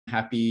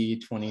Happy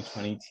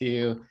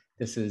 2022.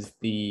 This is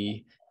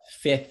the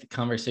fifth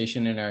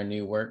conversation in our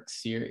new work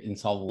series, in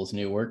Solvable's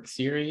new work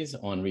series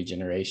on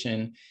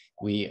regeneration.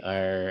 We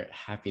are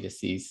happy to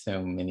see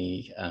so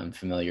many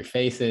familiar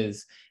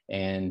faces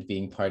and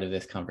being part of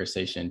this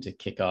conversation to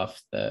kick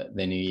off the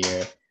new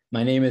year.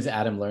 My name is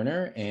Adam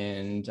Lerner,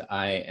 and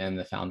I am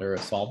the founder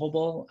of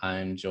Solvable.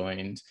 I'm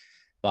joined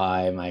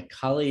by my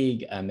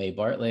colleague, May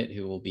Bartlett,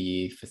 who will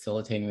be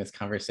facilitating this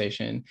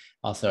conversation.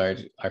 Also,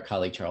 our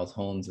colleague, Charles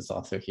Holmes, is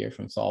also here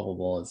from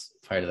Solvable as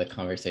part of the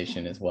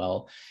conversation as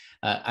well.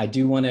 I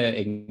do want to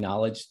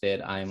acknowledge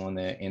that I'm on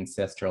the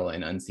ancestral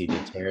and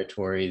unceded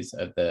territories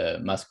of the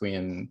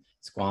Musqueam,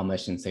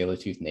 Squamish, and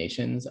Tsleil-Waututh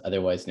Nations,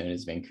 otherwise known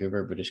as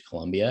Vancouver, British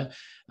Columbia.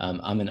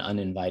 I'm an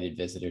uninvited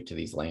visitor to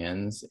these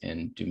lands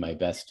and do my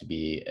best to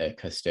be a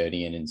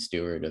custodian and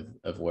steward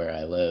of where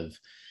I live.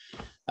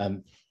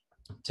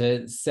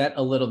 To set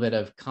a little bit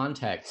of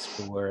context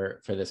for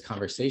this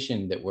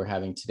conversation that we're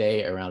having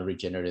today around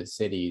regenerative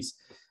cities,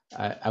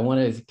 I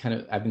want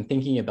to I've been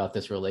thinking about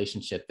this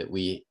relationship that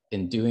we,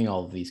 in doing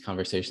all of these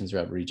conversations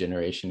around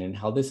regeneration, and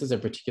how this is a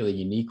particularly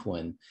unique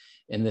one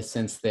in the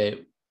sense that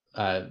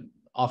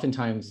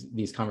oftentimes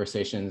these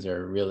conversations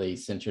are really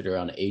centered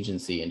around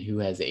agency and who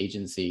has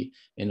agency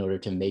in order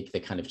to make the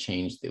kind of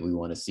change that we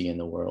want to see in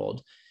the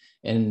world.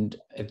 And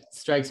it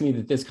strikes me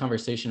that this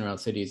conversation around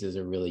cities is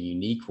a really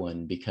unique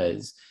one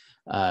because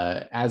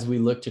as we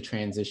look to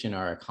transition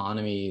our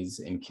economies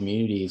and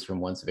communities from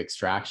ones of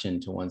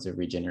extraction to ones of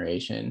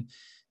regeneration,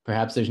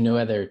 perhaps there's no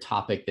other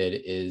topic that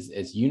is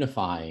as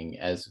unifying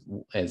as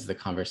the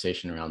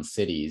conversation around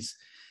cities.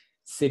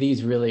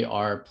 Cities really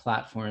are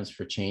platforms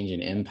for change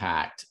and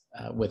impact,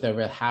 with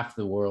over half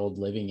the world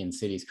living in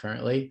cities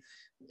currently.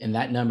 And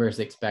that number is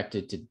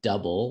expected to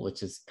double,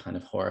 which is kind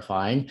of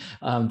horrifying,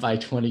 by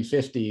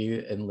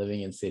 2050 and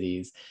living in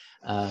cities.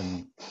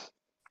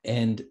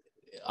 And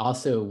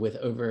also with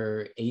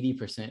over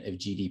 80% of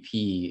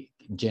GDP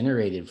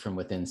generated from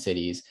within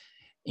cities,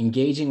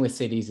 engaging with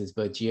cities as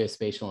both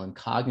geospatial and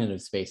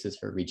cognitive spaces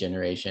for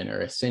regeneration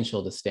are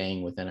essential to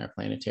staying within our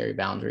planetary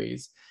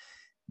boundaries.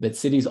 But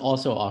cities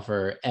also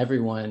offer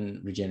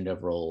everyone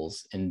regenerative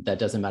roles, and that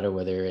doesn't matter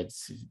whether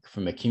it's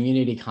from a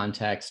community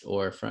context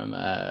or from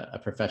a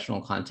professional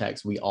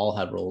context. We all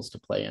have roles to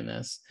play in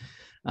this.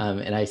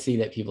 And I see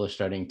that people are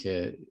starting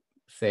to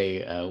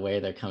say where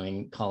they're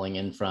calling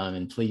in from,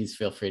 and please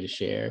feel free to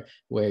share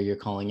where you're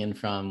calling in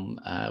from,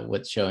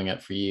 what's showing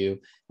up for you,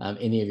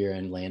 any of your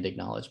own land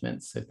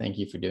acknowledgements. So thank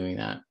you for doing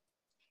that.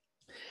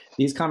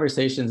 These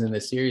conversations in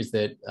this series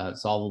that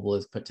Solvable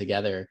has put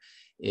together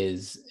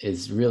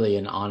is really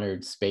an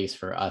honored space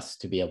for us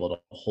to be able to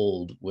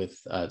hold with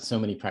so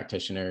many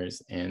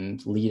practitioners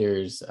and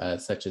leaders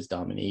such as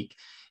Dominique,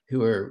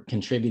 who are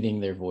contributing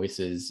their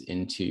voices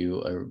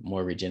into a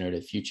more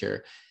regenerative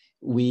future.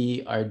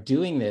 We are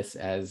doing this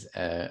as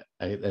a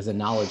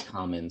knowledge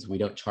commons. We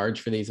don't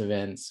charge for these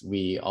events.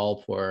 We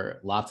all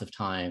pour lots of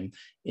time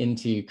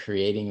into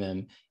creating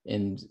them.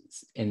 And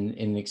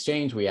in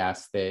exchange, we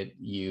ask that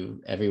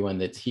everyone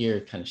that's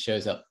here kind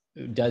of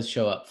does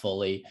show up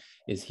fully,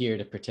 is here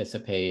to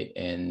participate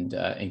and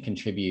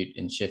contribute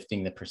in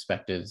shifting the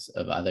perspectives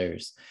of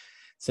others.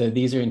 So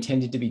these are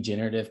intended to be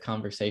generative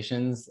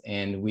conversations,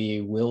 and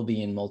we will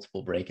be in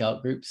multiple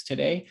breakout groups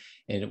today,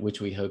 in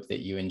which we hope that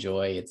you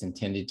enjoy. It's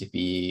intended to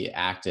be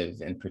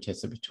active and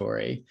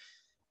participatory.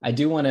 I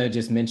do want to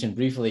just mention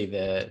briefly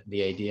the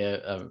idea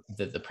of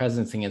that the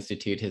Presencing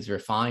Institute has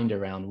refined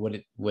around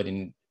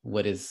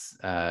what is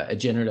a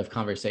generative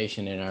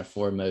conversation in our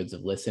 4 modes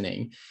of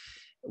listening.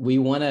 We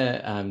want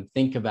to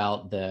think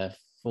about the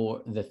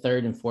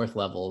third and fourth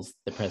levels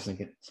the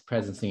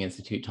Presencing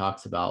Institute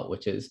talks about,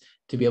 which is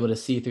to be able to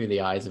see through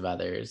the eyes of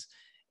others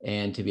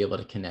and to be able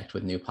to connect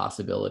with new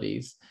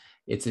possibilities.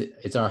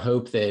 It's our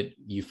hope that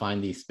you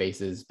find these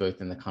spaces both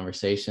in the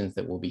conversations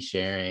that we'll be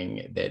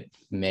sharing, that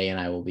May and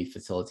I will be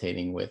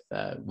facilitating with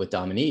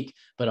Dominique,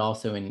 but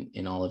also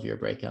in all of your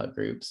breakout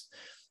groups.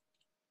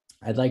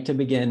 I'd like to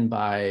begin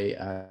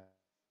by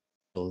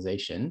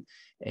visualization.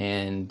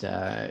 And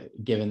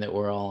given that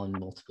we're all in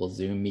multiple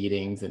Zoom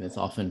meetings and it's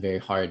often very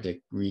hard to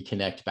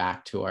reconnect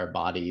back to our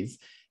bodies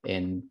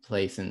in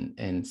place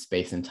and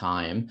space and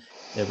time,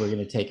 that we're going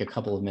to take a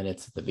couple of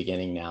minutes at the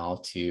beginning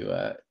now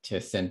to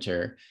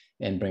center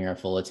and bring our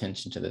full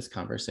attention to this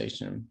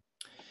conversation.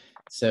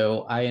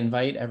 So I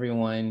invite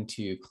everyone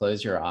to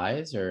close your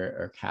eyes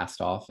or cast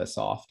off a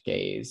soft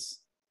gaze.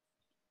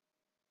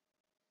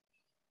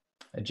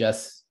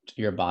 Adjust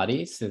your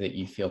body so that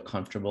you feel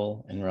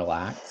comfortable and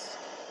relaxed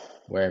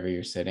wherever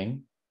you're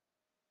sitting.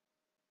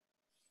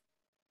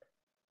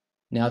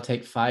 Now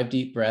take 5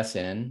 deep breaths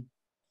in,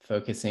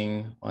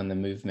 focusing on the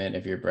movement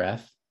of your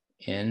breath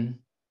in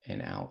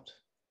and out.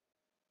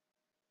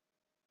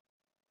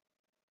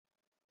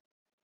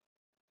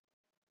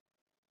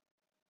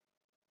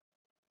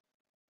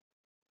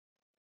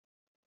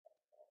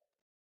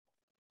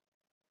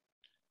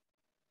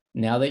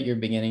 Now that you're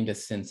beginning to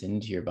sense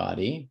into your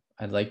body,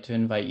 I'd like to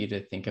invite you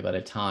to think about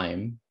a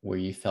time where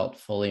you felt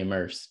fully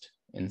immersed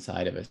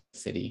inside of a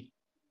city.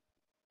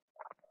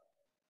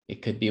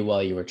 It could be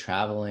while you were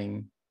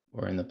traveling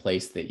or in the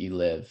place that you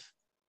live.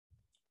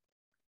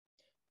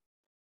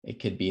 It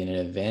could be in an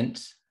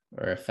event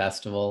or a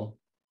festival,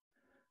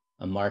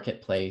 a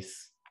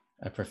marketplace,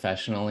 a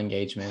professional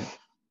engagement,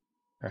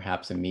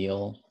 perhaps a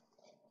meal,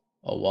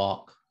 a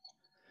walk,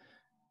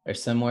 or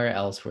somewhere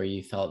else where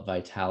you felt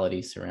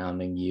vitality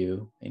surrounding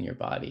you and your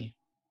body.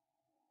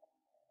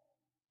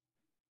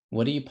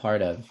 What are you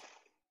part of?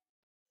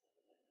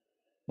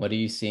 What are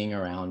you seeing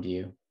around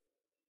you?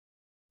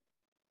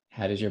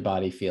 How does your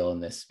body feel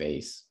in this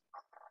space?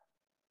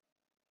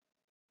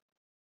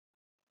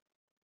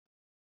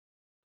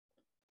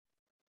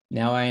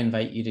 Now I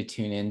invite you to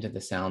tune into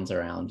the sounds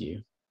around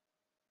you.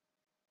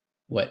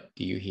 What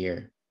do you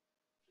hear?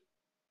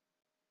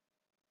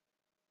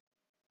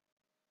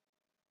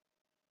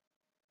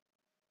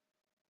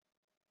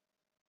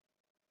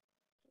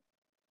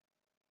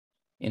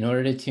 In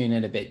order to tune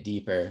in a bit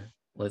deeper,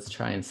 let's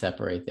try and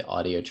separate the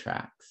audio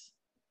tracks.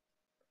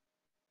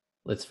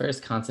 Let's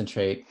first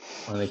concentrate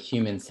on the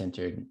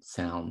human-centered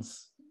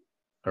sounds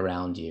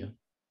around you.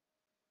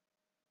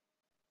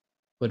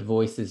 What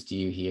voices do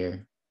you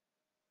hear?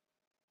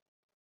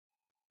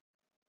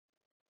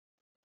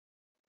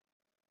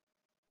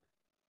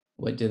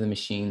 What do the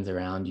machines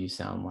around you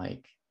sound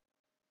like?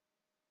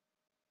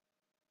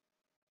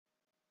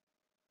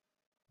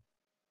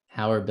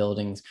 How are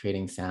buildings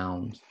creating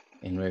sound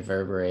and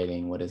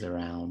reverberating what is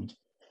around?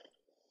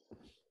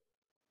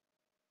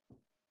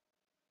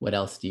 What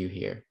else do you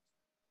hear?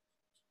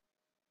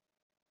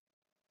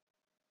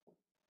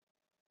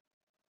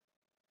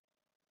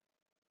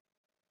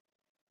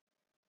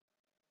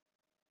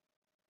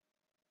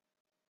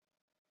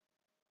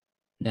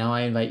 Now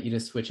I invite you to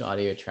switch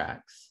audio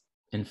tracks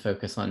and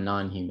focus on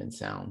non-human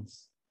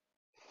sounds.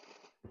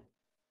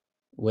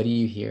 What do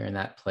you hear in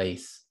that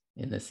place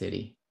in the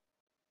city?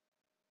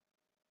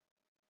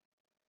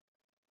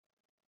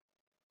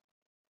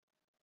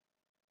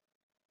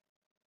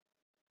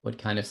 What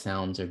kind of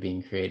sounds are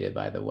being created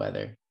by the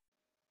weather?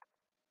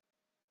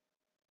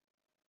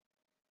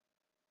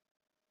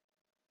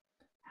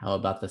 How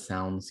about the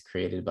sounds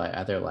created by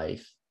other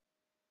life?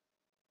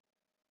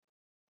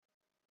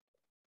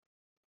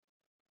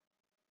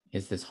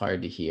 Is this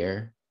hard to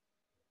hear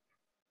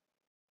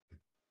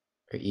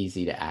or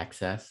easy to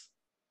access?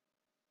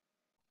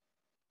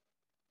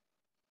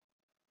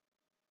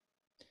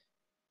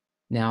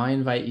 Now I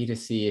invite you to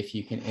see if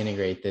you can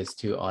integrate those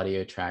two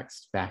audio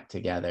tracks back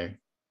together.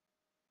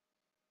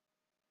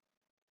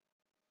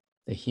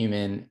 The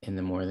human and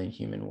the more than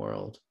human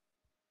world.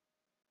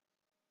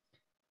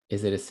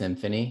 Is it a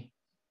symphony?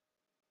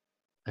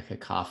 A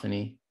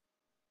cacophony?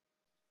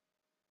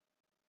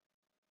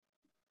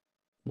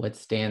 What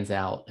stands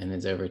out and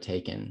is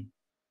overtaken?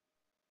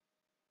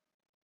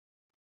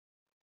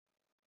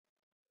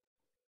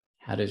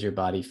 How does your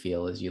body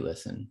feel as you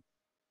listen?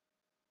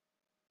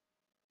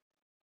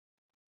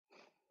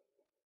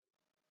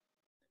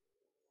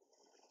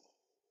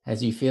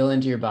 As you feel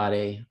into your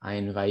body, I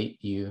invite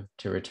you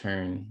to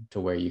return to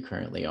where you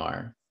currently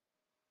are.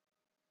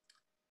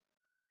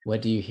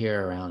 What do you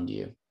hear around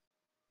you?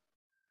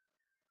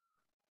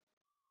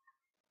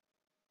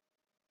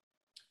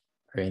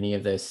 Are any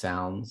of those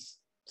sounds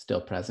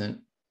still present?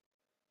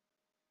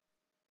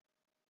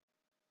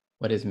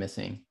 What is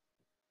missing?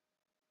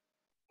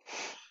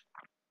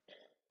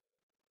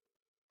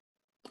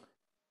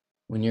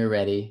 When you're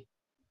ready,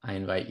 I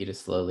invite you to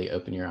slowly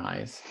open your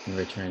eyes and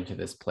return to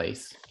this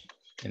place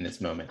in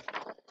this moment.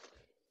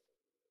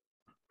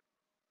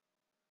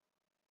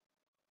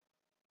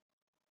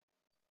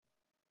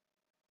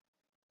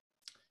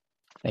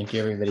 Thank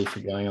you, everybody, for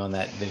going on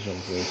that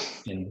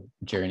visualization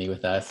journey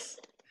with us.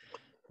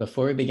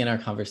 Before we begin our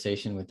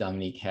conversation with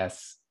Dominique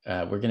Hes,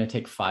 we're going to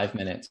take 5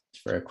 minutes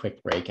for a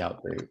quick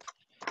breakout group.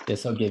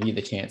 This will give you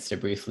the chance to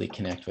briefly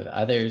connect with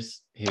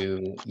others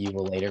who you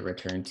will later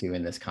return to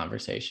in this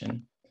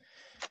conversation.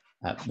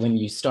 When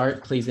you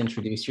start, please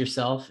introduce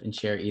yourself and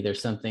share either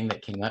something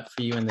that came up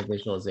for you in the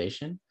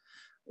visualization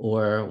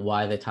or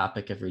why the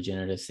topic of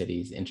regenerative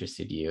cities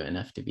interested you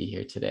enough to be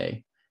here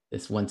today.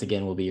 This, once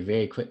again, will be a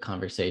very quick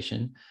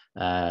conversation,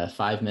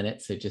 5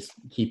 minutes, so just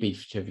keep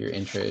each of your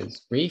intros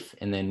brief,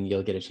 and then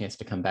you'll get a chance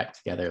to come back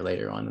together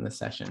later on in the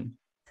session.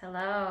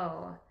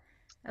 Hello.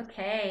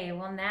 Okay,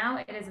 well, now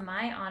it is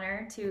my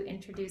honor to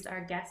introduce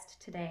our guest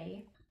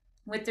today.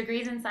 With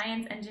degrees in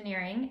science,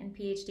 engineering, and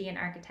PhD in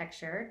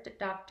architecture,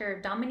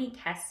 Dr. Dominique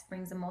Hes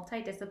brings a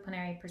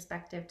multidisciplinary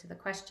perspective to the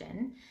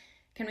question,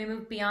 can we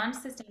move beyond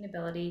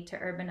sustainability to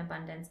urban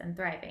abundance and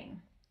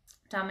thriving?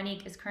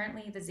 Dominique is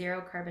currently the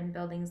Zero Carbon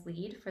Buildings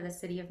Lead for the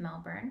City of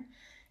Melbourne,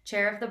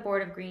 Chair of the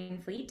Board of Green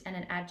Fleet, and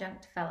an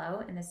Adjunct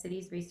Fellow in the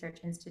city's Research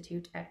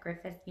Institute at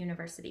Griffith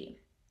University.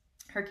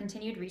 Her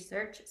continued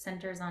research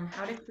centers on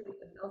how to create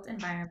a built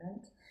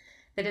environment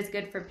that is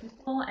good for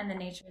people and the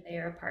nature they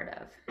are a part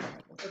of,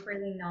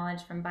 incorporating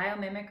knowledge from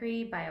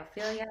biomimicry,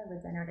 biophilia,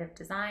 regenerative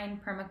design,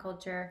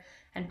 permaculture,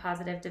 and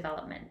positive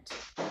development.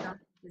 Dominique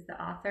is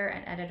the author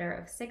and editor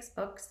of 6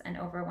 books and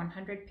over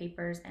 100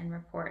 papers and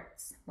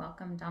reports.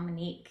 Welcome,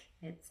 Dominique.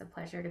 It's a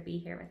pleasure to be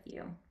here with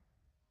you.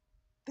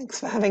 Thanks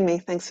for having me.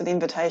 Thanks for the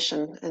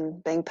invitation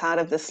and being part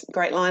of this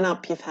great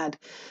lineup you've had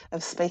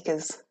of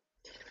speakers.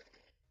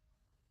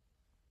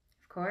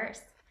 Of course.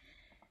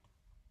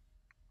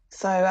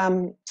 So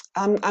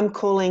I'm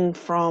calling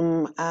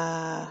from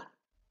the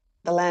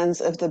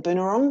lands of the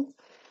Boonwurrung,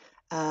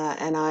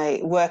 and I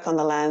work on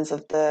the lands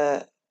of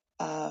the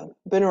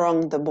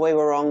Boonwurrung, the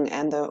Boiwurrung,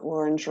 and the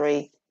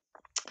Wurundjeri.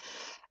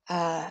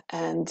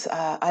 And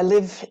I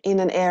live in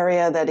an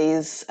area that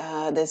is,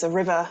 there's a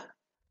river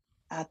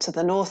to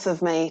the north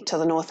of me, to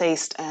the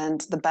northeast,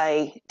 and the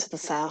bay to the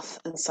south,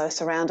 and so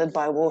surrounded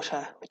by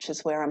water, which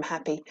is where I'm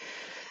happy.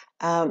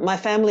 My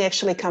family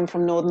actually come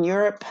from Northern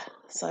Europe,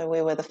 so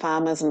we were the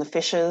farmers and the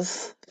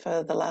fishers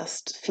for the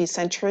last few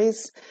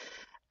centuries,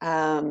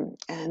 and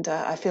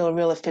I feel a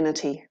real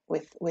affinity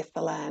with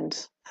the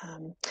land.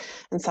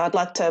 And so I'd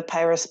like to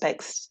pay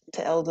respects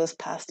to elders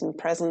past and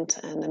present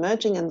and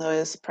emerging, and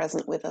those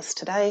present with us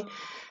today.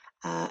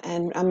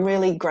 And I'm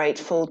really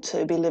grateful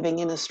to be living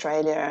in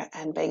Australia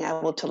and being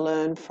able to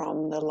learn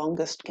from the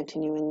longest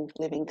continuing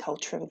living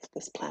culture of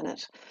this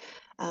planet,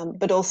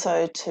 but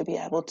also to be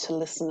able to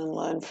listen and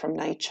learn from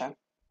nature.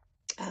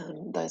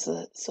 Those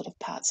are sort of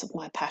parts of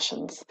my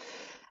passions.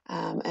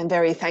 And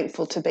very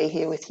thankful to be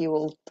here with you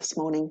all this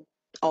morning,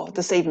 or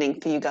this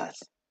evening for you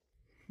guys.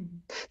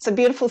 It's a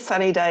beautiful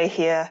sunny day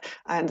here.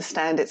 I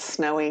understand it's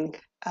snowing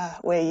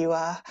where you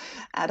are,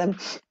 Adam.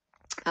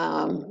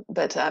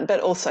 But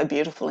also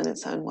beautiful in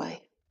its own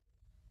way.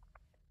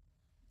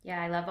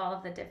 Yeah, I love all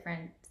of the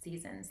different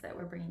seasons that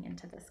we're bringing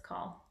into this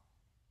call.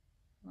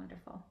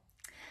 Wonderful.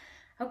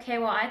 Okay,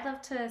 well, I'd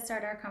love to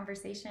start our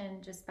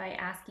conversation just by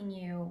asking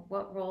you,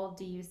 what role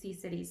do you see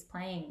cities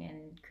playing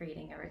in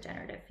creating a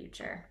regenerative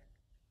future?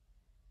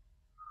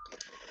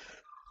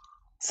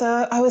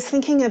 So I was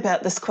thinking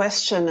about this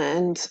question,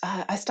 and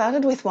I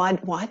started with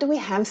why do we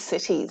have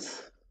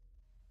cities?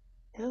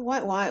 You know,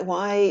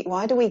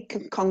 why do we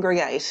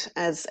congregate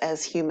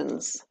as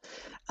humans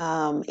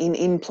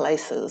in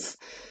places?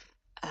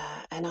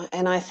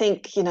 And I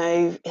think, you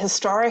know,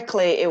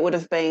 historically it would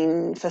have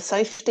been for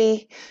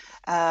safety.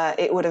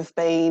 It would have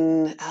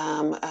been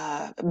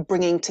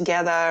bringing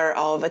together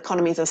of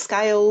economies of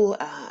scale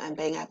and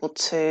being able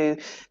to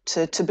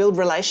build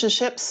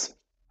relationships.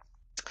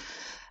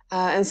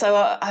 And so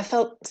I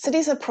felt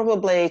cities are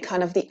probably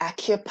kind of the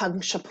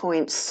acupuncture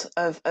points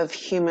of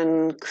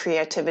human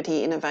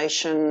creativity,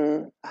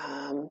 innovation,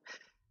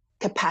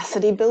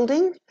 capacity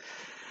building.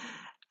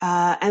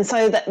 And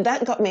so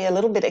that got me a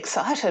little bit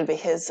excited,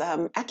 because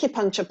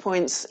acupuncture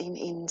points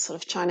in sort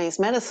of Chinese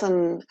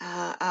medicine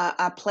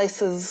are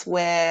places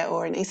where,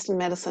 or in Eastern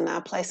medicine,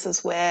 are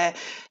places where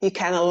you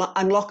can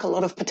unlock a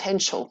lot of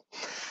potential.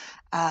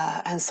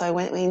 And so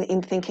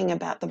in thinking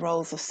about the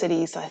roles of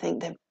cities, I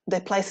think they're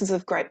places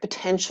of great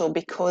potential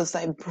because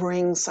they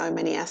bring so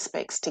many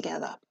aspects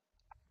together.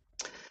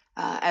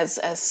 As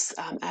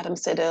Adam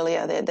said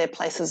earlier, they're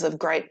places of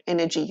great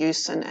energy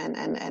use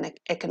and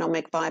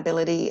economic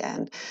viability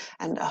and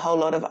a whole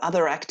lot of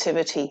other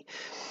activity.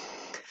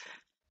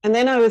 And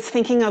then I was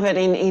thinking of it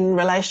in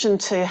relation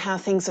to how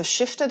things have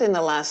shifted in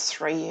the last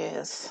 3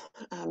 years,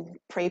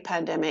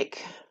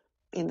 pre-pandemic,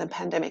 in the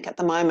pandemic at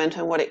the moment,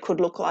 and what it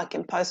could look like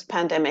in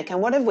post-pandemic, and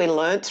what have we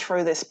learnt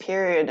through this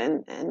period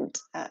and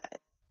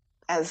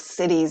as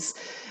cities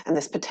and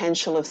this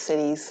potential of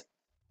cities.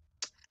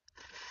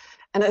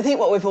 And I think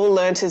what we've all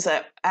learnt is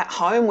that at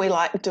home we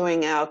like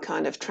doing our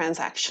kind of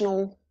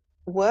transactional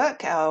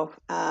work, our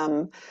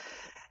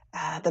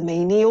the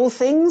menial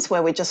things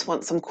where we just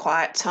want some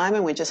quiet time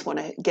and we just want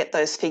to get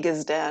those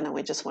figures down and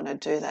we just want to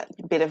do that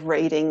bit of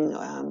reading.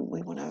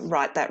 We want to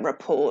write that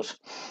report.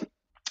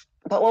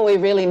 But what we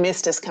really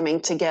missed is coming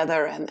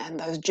together and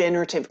those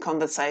generative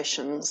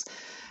conversations,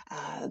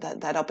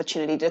 that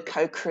opportunity to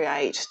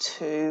co-create,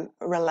 to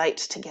relate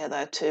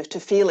together, to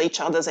feel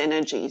each other's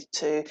energy,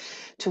 to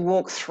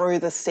walk through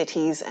the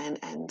cities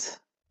and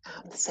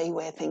see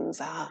where things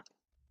are.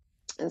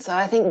 And so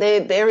I think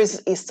there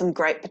is some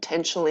great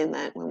potential in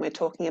that when we're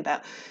talking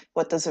about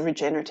what does a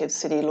regenerative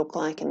city look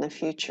like in the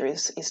future,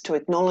 is to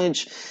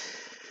acknowledge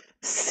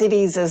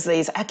cities as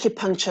these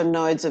acupuncture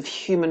nodes of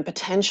human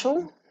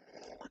potential.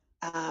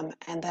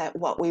 And that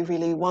what we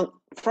really want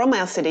from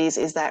our cities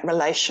is that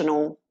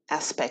relational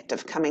aspect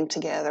of coming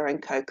together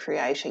and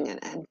co-creating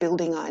and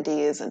building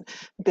ideas and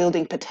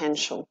building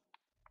potential.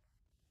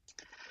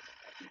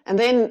 And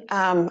then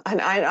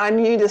I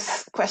knew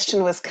this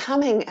question was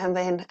coming, and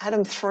then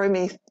Adam threw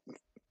me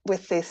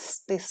with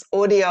this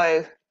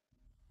audio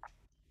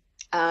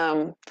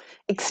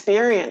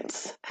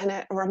experience, and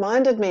it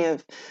reminded me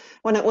of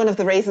one of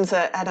the reasons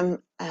that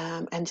Adam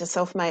and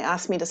yourself may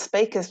ask me to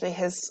speak is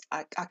because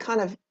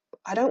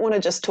I don't want to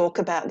just talk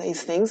about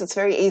these things. It's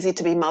very easy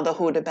to be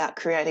motherhood about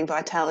creating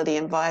vitality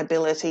and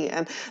viability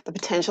and the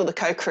potential to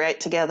co-create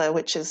together,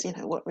 which is, you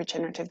know, what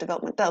regenerative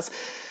development does.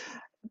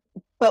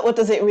 But what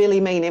does it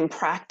really mean in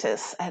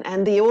practice?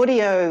 And the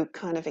audio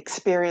kind of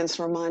experience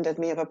reminded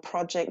me of a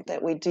project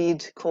that we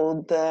did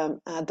called the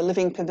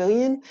Living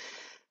Pavilion.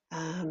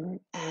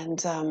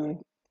 The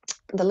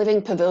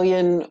Living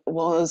Pavilion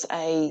was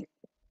a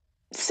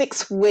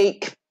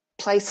 6-week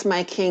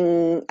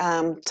placemaking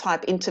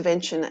type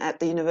intervention at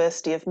the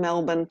University of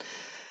Melbourne,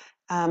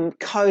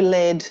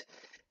 co-led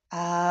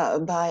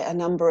by a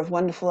number of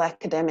wonderful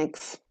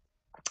academics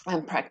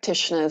and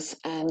practitioners.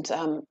 And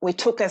we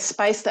took a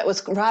space that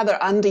was rather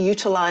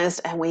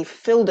underutilised and we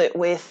filled it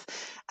with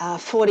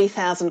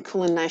 40,000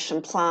 Kulin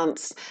Nation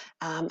plants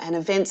and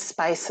event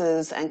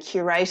spaces, and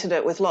curated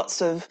it with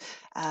lots of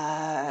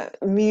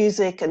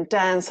music and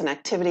dance and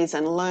activities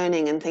and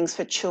learning and things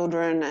for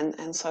children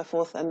and so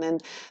forth. And then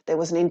there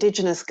was an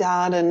Indigenous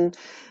garden,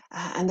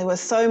 and there were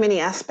so many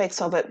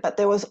aspects of it, but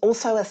there was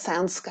also a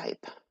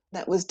soundscape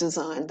that was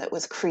designed, that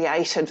was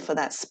created for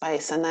that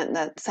space, and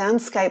that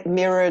soundscape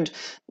mirrored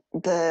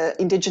the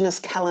Indigenous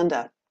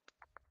calendar.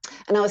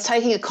 And I was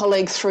taking a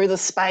colleague through the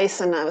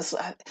space, and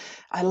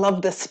I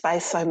loved this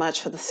space so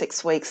much for the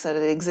 6 weeks that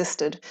it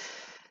existed.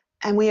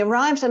 And we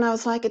arrived and I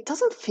was like, it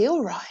doesn't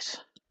feel right.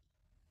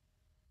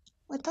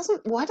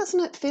 Why doesn't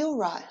it feel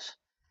right?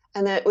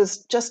 And it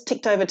was just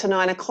ticked over to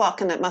 9 o'clock,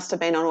 and it must have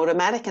been on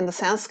automatic, and the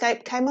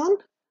soundscape came on.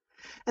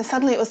 And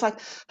suddenly it was like,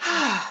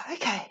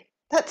 okay,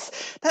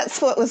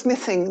 that's what was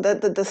missing,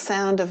 the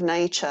sound of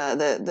nature,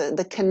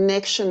 the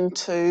connection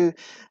to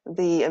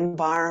the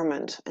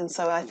environment. And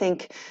so I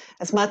think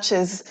as much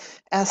as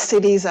our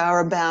cities are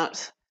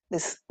about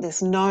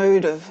this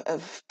node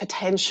of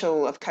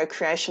potential, of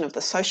co-creation of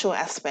the social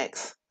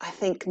aspects, I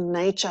think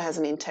nature has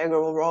an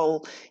integral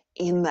role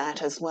in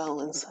that as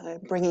well. And so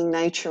bringing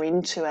nature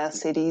into our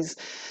cities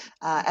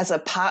as a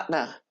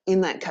partner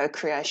in that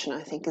co-creation,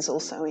 I think, is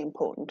also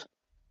important.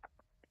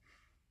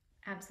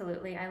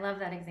 Absolutely. I love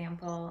that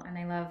example, and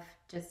I love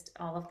just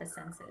all of the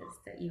senses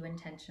that you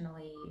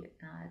intentionally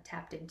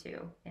tapped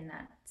into in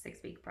that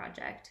 6-week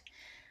project.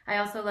 I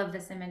also love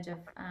this image of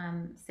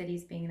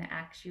cities being the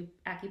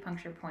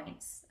acupuncture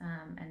points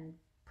and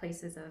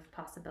places of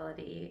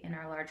possibility in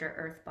our larger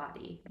earth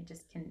body.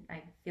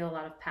 I feel a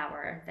lot of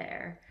power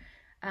there.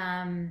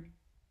 And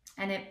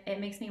it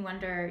makes me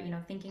wonder,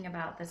 thinking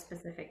about the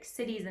specific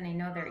cities, and I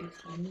know they're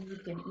each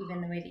unique, and even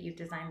the way that you've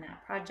designed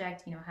that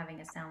project, having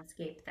a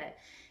soundscape that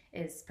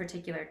is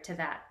particular to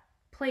that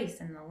place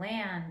and the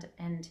land.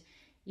 And,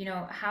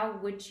 how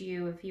would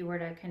you, if you were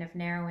to kind of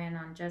narrow in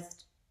on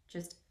just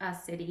a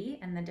city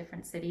and the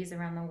different cities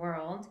around the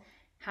world,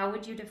 how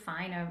would you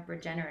define a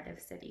regenerative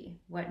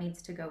city? What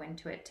needs to go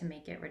into it to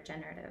make it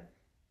regenerative?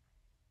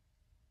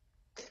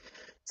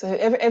 So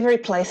every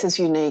place is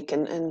unique,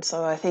 and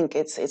so I think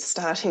it's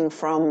starting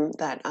from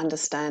that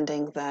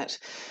understanding that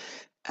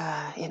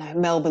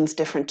Melbourne's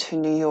different to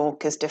New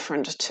York, is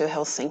different to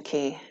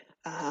Helsinki,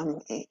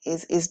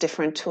 is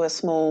different to a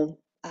small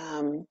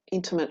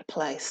intimate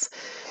place.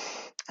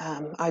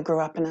 I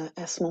grew up in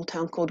a small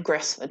town called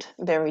Gresford,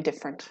 very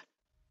different.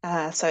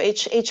 So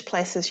each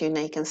place is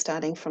unique, and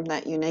starting from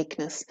that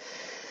uniqueness.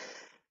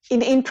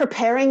 In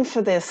preparing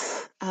for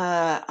this,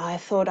 I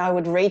thought I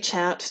would reach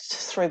out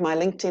through my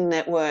LinkedIn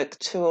network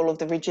to all of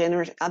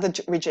the other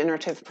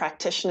regenerative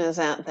practitioners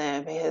out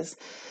there, because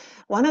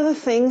one of the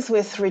things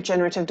with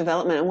regenerative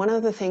development, and one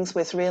of the things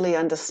with really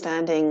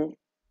understanding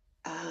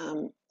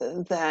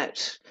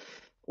that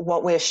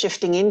what we're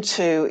shifting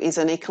into is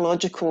an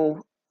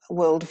ecological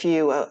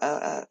worldview,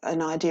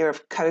 an idea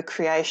of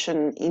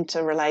co-creation,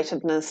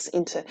 interrelatedness,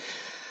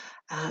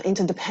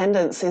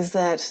 interdependence, is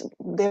that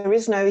there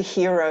is no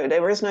hero,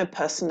 there is no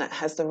person that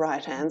has the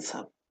right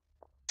answer.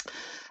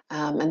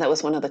 And that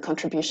was one of the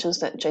contributions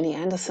that Jenny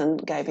Anderson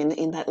gave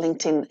in that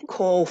LinkedIn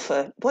call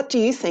for, what do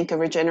you think a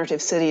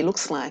regenerative city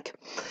looks like?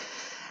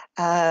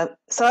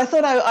 So I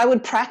thought I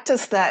would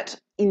practice that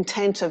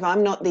intent of,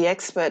 I'm not the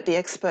expert, the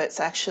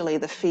expert's actually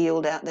the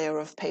field out there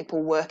of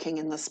people working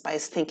in the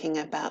space thinking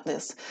about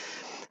this.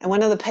 And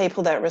one of the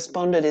people that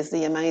responded is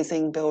the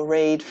amazing Bill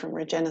Reed from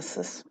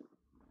Regenesis.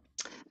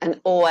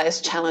 And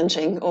always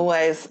challenging,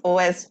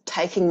 always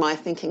taking my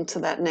thinking to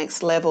that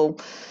next level.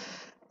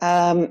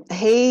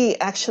 He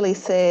actually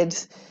said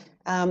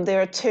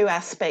there are two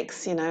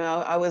aspects.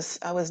 I was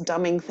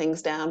dumbing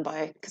things down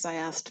because I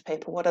asked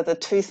people, what are the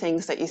two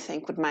things that you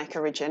think would make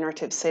a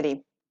regenerative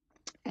city?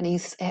 And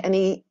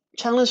he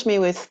challenged me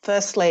with,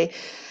 firstly,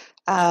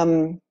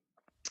 who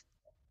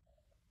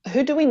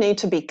do we need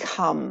to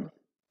become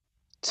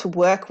to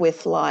work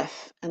with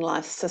life and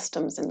life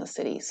systems in the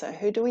city? So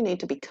who do we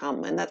need to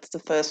become? And that's the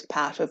first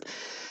part of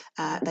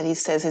that he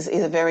says is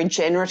a very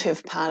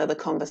generative part of the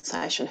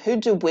conversation. Who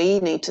do we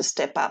need to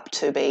step up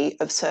to be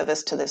of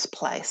service to this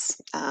place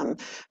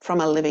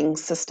from a living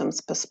systems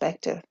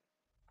perspective?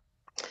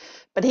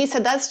 But he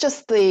said that's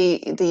just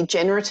the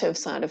generative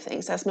side of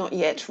things. That's not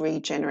yet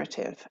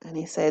regenerative. And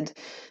he said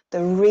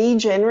the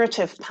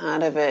regenerative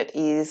part of it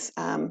is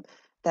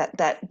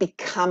that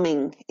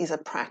becoming is a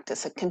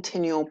practice, a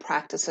continual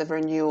practice of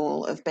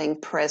renewal, of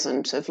being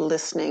present, of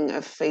listening,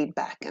 of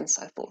feedback, and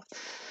so forth.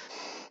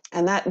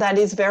 And that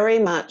is very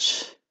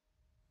much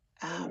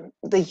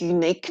the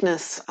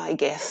uniqueness, I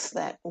guess,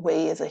 that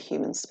we as a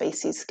human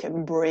species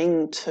can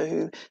bring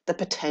to the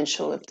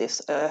potential of this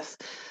earth.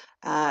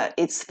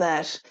 It's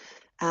that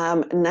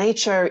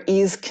nature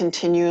is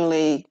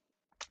continually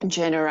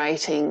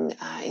generating,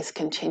 is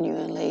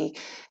continually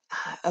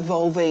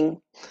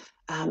evolving,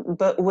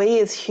 but we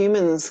as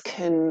humans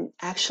can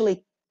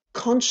actually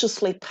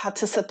consciously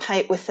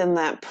participate within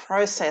that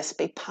process,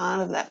 be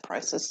part of that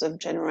process of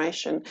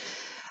generation,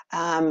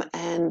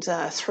 and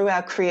through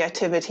our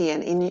creativity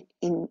and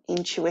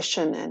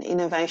intuition and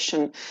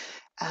innovation,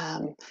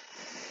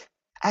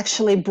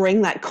 actually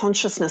bring that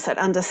consciousness, that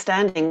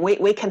understanding.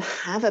 We can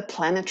have a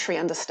planetary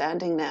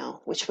understanding now,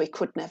 which we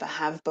could never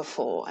have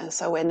before. And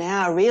so we're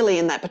now really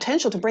in that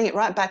potential to bring it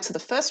right back to the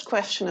first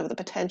question of the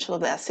potential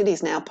of our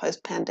cities now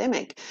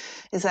post-pandemic,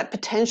 is that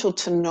potential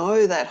to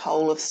know that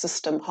whole of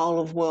system,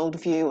 whole of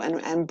worldview,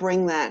 and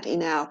bring that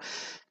in our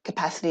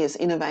capacity as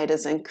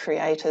innovators and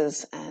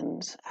creators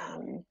and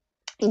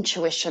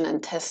intuition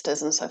and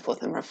testers and so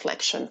forth, and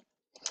reflection.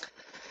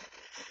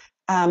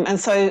 And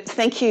so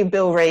thank you,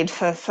 Bill Reid,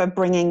 for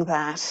bringing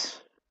that,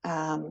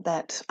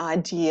 that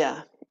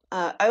idea.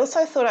 I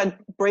also thought I'd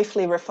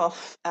briefly riff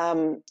off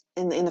in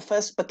the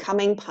first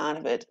becoming part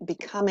of it,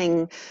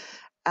 becoming,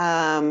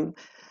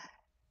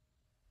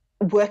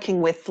 working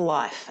with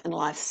life and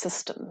life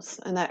systems.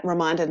 And that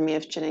reminded me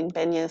of Janine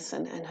Benyus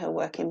and her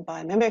work in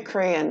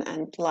biomimicry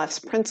and life's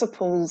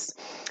principles.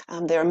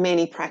 There are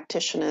many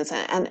practitioners,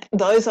 and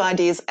those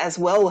ideas as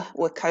well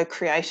were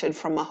co-created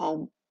from a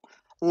whole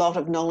lot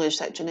of knowledge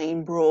that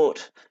Janine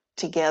brought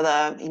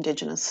together,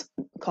 Indigenous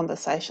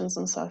conversations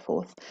and so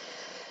forth.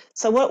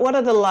 So what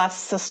are the life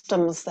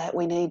systems that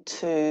we need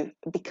to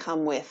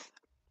become with?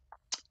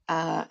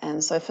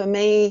 And so for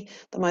me,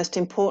 the most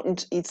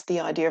important is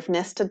the idea of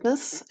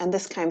nestedness. And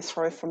this came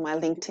through from my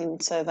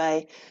LinkedIn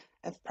survey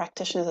of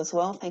practitioners as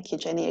well. Thank you,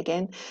 Jenny,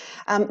 again.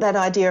 That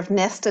idea of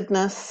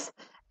nestedness,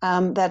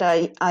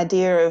 that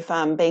idea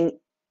of being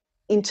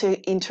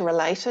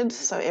interrelated,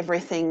 so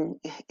everything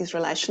is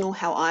relational.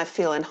 How I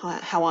feel and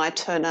how I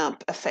turn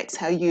up affects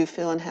how you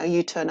feel and how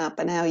you turn up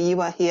and how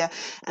you are here,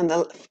 and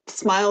the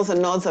smiles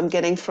and nods I'm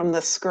getting from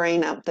the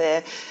screen up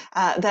there,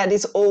 that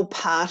is all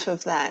part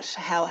of that,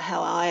 how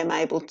I am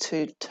able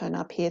to turn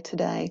up here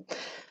today.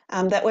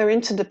 That we're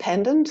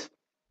interdependent,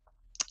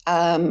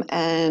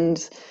 and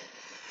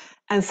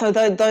so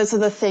those are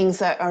the things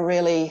that are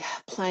really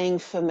playing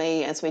for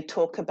me as we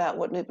talk about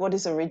what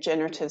is a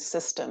regenerative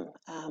system,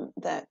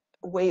 that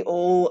we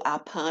all are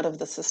part of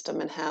the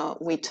system, and how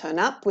we turn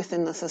up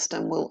within the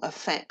system will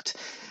affect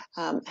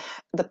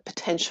the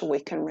potential we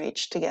can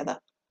reach together.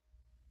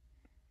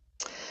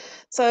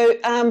 So,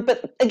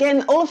 but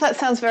again, all of that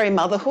sounds very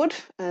motherhood,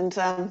 and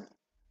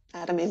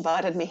Adam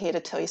invited me here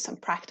to tell you some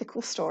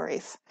practical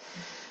stories.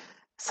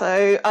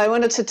 So I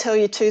wanted to tell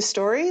you two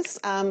stories.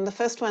 The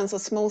first one's a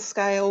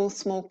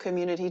small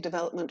community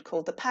development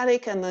called The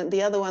Paddock, and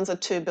the other one's a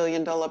 $2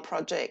 billion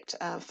project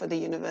for the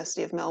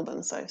University of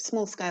Melbourne. So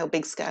small scale,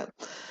 big scale.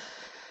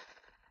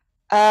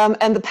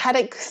 And the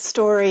Paddock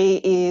story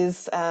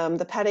is,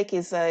 the Paddock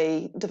is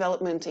a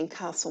development in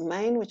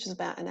Castlemaine, which is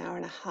about an hour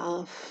and a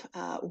half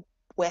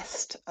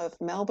west of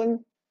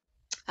Melbourne.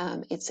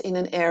 It's in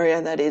an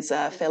area that is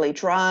fairly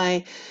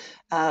dry,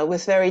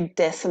 was very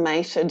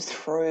decimated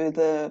through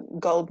the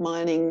gold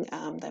mining.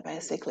 They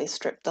basically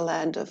stripped the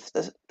land of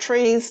the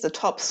trees, the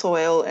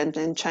topsoil, and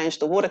then changed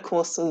the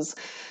watercourses.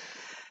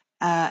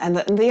 And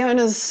the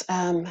owners,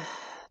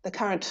 the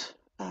current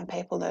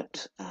people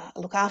that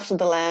look after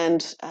the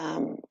land,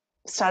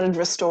 started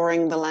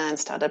restoring the land,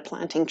 started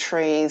planting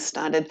trees,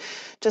 started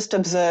just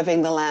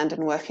observing the land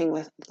and working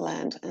with the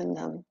land.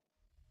 And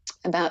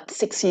about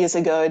 6 years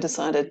ago,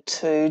 decided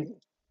to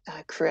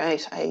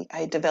create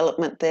a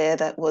development there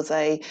that was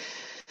a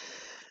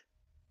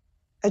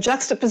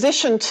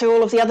juxtaposition to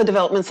all of the other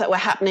developments that were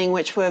happening,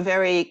 which were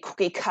very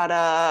cookie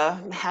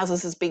cutter,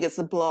 houses as big as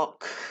the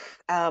block,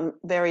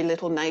 very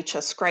little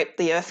nature, scrape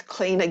the earth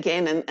clean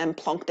again and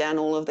plonk down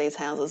all of these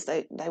houses.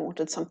 They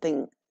wanted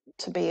something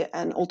to be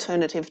an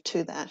alternative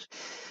to that.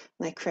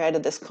 And they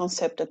created this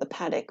concept of the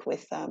Paddock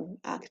with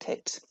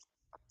architects,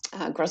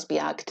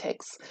 Grosby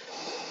Architects.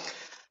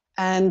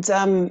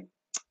 And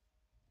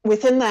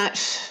within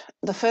that,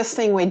 the first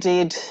thing we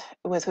did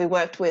was we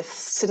worked with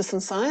citizen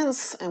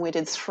science, and we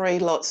did 3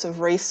 lots of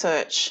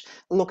research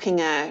looking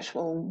at,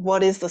 well,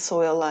 what is the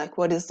soil like?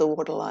 What is the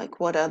water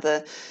like? What are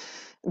the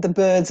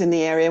birds in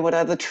the area? What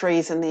are the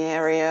trees in the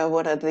area?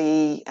 What are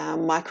the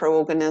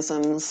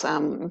microorganisms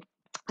and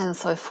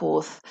so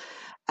forth?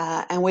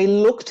 And we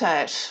looked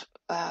at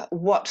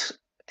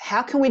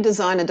how can we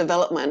design a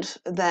development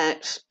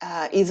that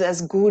is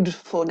as good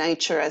for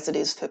nature as it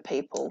is for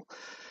people?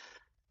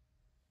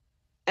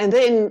 And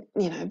then,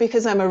 you know,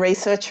 because I'm a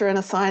researcher and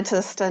a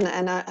scientist,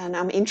 and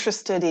I'm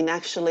interested in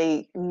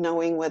actually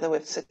knowing whether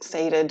we've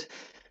succeeded,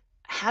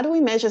 how do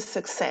we measure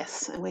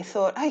success? And we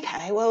thought,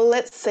 okay, well,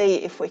 let's see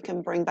if we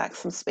can bring back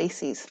some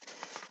species.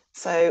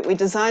 So we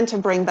designed to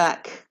bring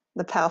back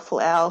the powerful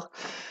owl.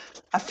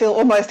 I feel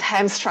almost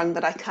hamstrung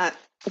that I can't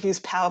use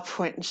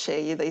PowerPoint and share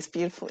you these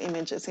beautiful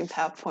images in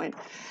PowerPoint.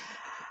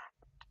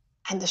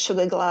 And the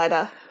sugar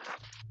glider.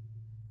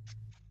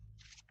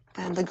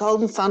 And the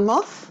golden sun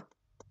moth.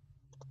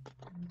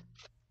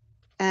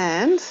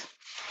 And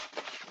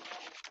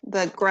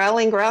the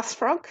growling grass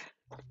frog.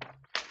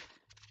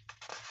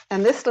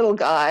 And this little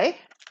guy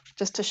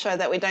just to show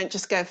that we don't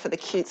just go for the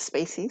cute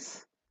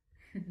species.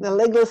 The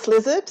legless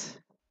lizard.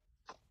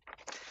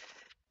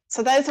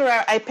 So those are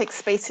our apex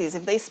species.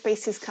 If these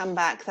species come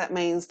back, that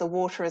means the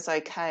water is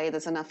okay,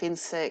 there's enough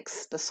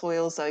insects, the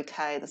soil's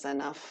okay, there's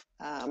enough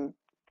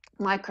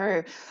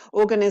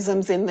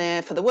microorganisms in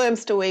there for the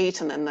worms to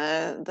eat, and then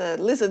the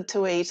lizard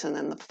to eat, and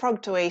then the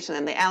frog to eat, and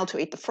then the owl to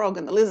eat the frog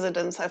and the lizard,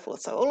 and so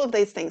forth. So all of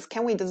these things,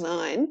 can we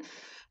design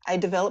a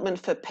development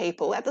for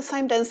people at the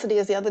same density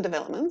as the other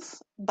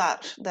developments,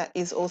 but that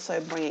is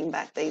also bringing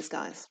back these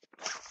guys?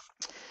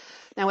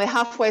 Now we're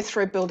halfway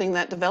through building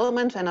that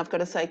development, and I've got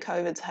to say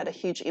COVID's had a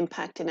huge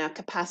impact in our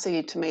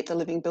capacity to meet the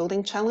Living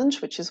Building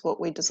Challenge, which is what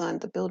we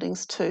designed the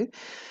buildings to.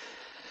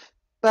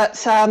 But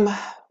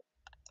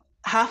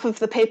half of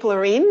the people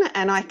are in,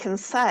 and I can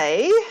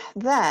say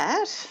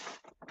that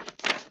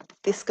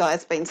this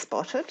guy's been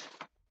spotted,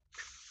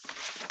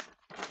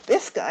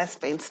 this guy's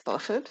been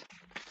spotted,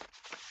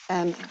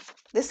 and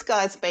this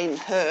guy's been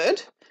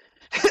heard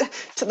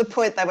to the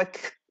point they were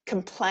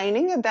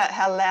complaining about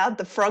how loud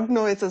the frog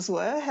noises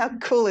were. How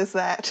cool is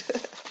that?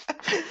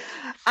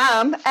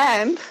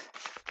 And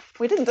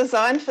we didn't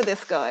design for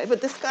this guy,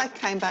 but this guy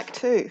came back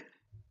too.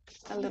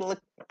 A little.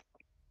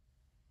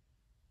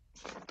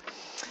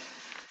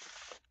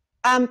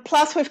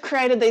 Plus, we've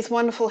created these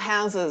wonderful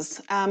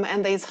houses,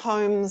 and these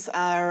homes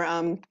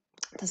are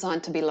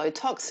designed to be low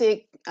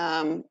toxic,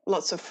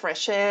 lots of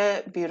fresh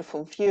air,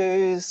 beautiful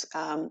views,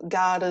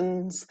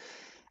 gardens.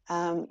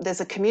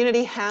 There's a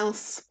community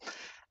house.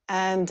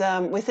 And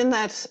within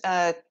that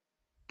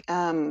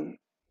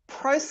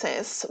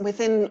process,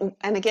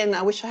 and again,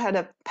 I wish I had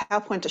a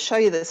PowerPoint to show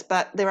you this,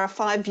 but there are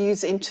 5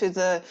 views into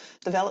the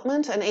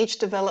development, and each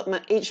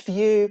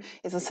view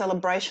is a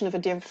celebration of a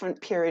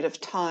different period of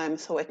time.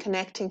 So we're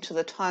connecting to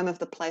the time of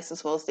the place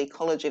as well as the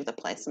ecology of the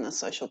place and the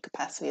social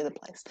capacity of the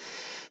place.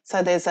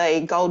 So there's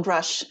a gold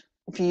rush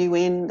view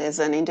in, there's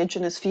an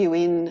Indigenous view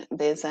in,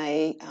 there's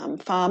a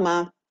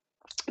farmer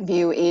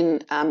view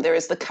in, there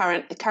is the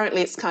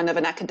currently it's kind of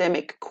an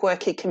academic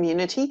quirky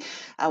community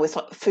with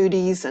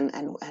foodies and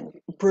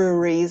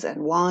breweries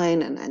and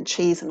wine and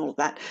cheese and all of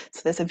that.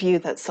 So there's a view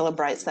that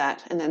celebrates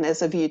that, and then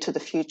there's a view to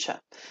the future.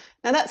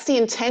 Now that's the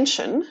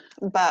intention,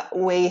 but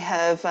we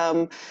have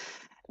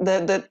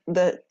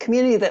the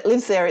community that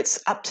lives there,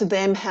 it's up to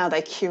them how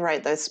they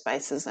curate those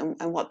spaces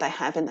and what they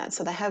have in that.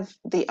 So they have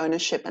the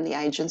ownership and the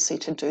agency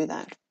to do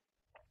that.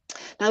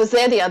 Now I was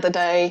there the other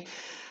day,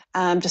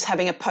 just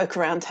having a poke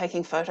around,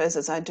 taking photos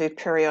as I do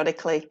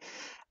periodically.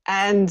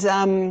 And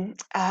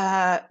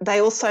they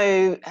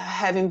also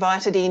have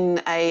invited in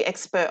an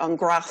expert on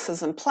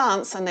grasses and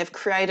plants, and they've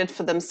created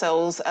for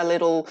themselves a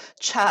little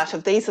chart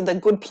of these are the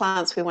good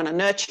plants we want to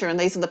nurture, and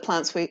these are the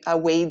plants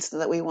weeds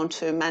that we want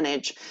to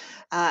manage.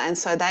 And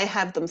so they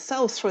have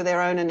themselves, through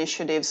their own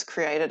initiatives,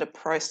 created a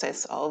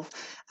process of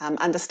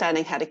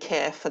understanding how to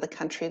care for the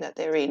country that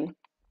they're in.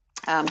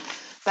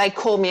 They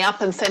call me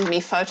up and send me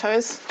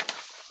photos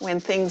when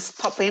things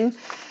pop in.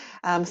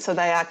 So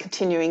they are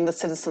continuing the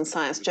citizen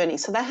science journey.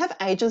 So they have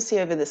agency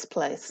over this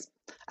place.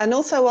 And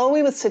also, while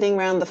we were sitting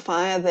around the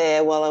fire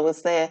there, while I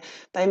was there,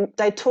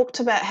 they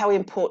talked about how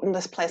important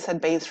this place had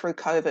been through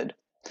COVID.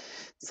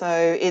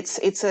 So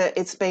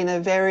it's been a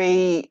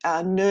very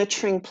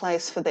nurturing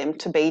place for them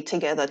to be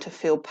together, to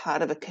feel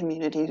part of a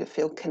community, to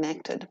feel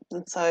connected.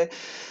 And so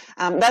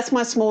that's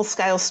my small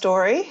scale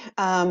story.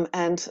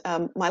 And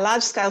my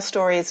large scale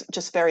story is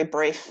just very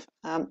brief.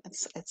 I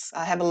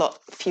have a lot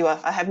fewer.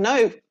 I have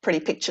no pretty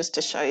pictures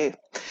to show you.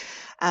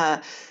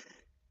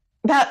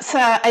 About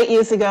 8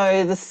 years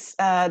ago,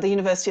 the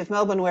University of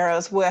Melbourne, where I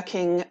was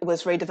working,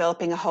 was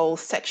redeveloping a whole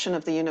section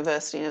of the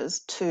university. It was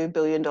a $2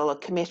 billion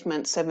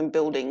commitment, 7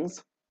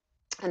 buildings.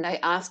 And they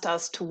asked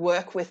us to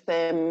work with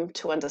them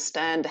to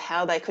understand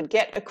how they could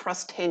get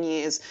across 10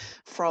 years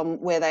from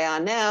where they are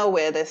now,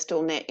 where they're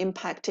still net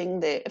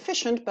impacting. They're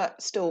efficient,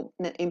 but still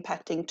net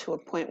impacting to a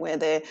point where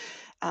they're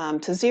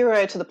to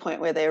zero, to the point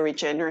where they're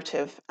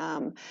regenerative.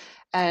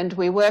 And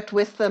we worked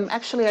with them.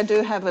 Actually, I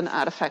do have an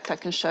artifact I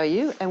can show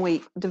you. And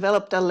we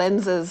developed a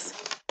lenses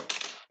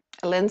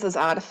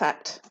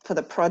artifact for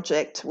the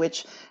project,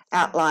 which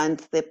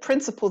outlined the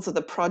principles of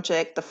the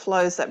project, the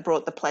flows that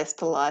brought the place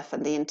to life,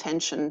 and the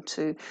intention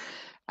to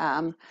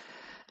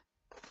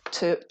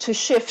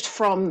shift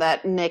from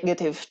that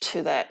negative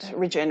to that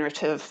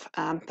regenerative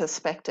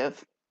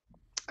perspective.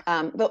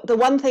 The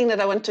one thing that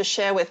I want to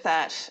share with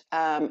that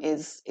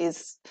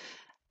is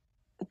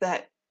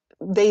that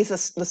these are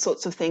the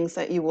sorts of things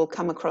that you will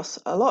come across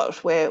a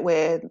lot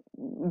where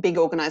big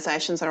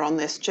organisations are on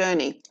this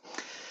journey.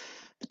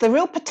 The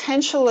real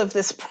potential of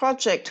this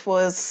project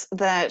was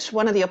that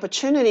one of the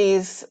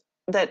opportunities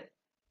that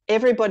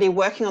everybody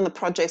working on the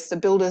projects, the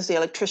builders, the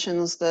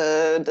electricians,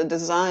 the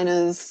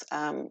designers,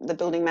 the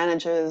building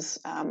managers,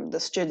 the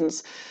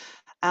students,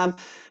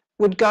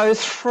 would go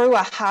through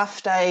a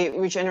half-day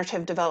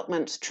regenerative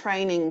development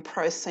training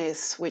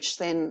process, which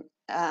then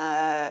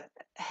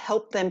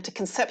helped them to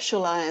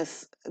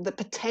conceptualise the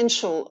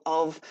potential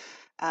of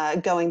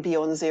going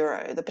beyond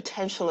zero, the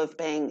potential of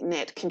being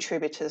net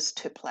contributors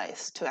to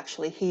place, to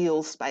actually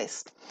heal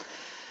space.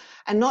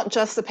 and not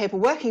just the people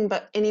working,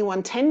 but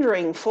anyone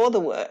tendering for the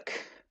work.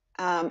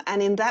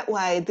 And in that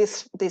way,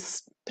 this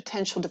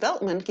potential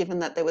development, given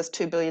that there was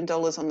 $2 billion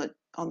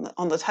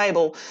on the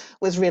table,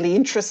 was really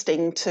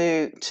interesting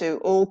to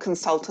all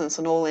consultants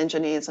and all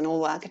engineers and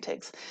all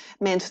architects,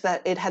 meant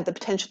that it had the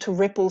potential to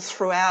ripple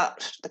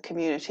throughout the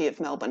community of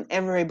Melbourne.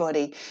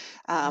 Everybody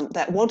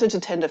that wanted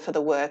to tender for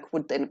the work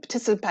would then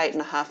participate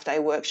in a half-day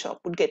workshop,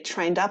 would get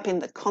trained up in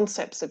the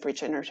concepts of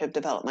regenerative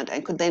development,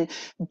 and could then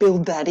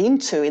build that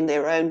into, in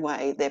their own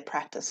way, their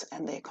practice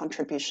and their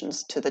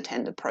contributions to the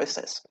tender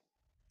process.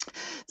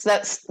 So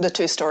that's the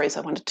two stories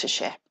I wanted to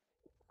share.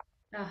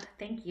 Oh,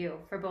 thank you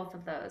for both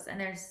of those. And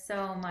there's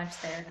so much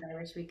there that I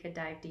wish we could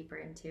dive deeper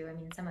into. I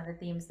mean, some of the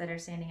themes that are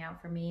standing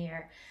out for me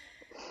are,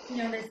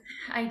 this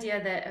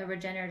idea that a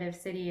regenerative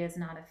city is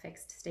not a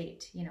fixed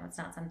state. It's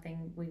not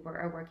something we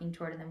are working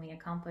toward and then we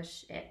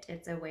accomplish it.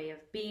 It's a way of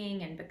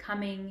being and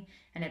becoming,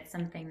 and it's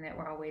something that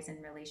we're always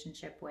in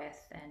relationship with.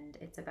 And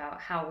it's about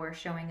how we're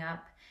showing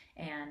up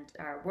and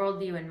our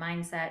worldview and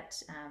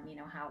mindset,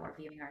 how we're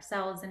viewing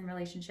ourselves in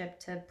relationship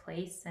to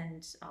place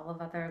and all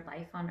of other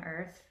life on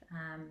Earth.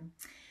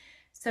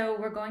 So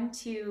we're going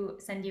to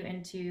send you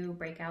into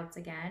breakouts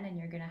again, and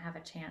you're going to have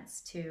a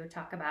chance to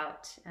talk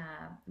about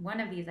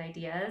one of these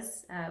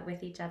ideas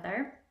with each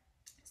other.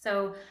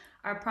 So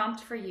our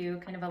prompt for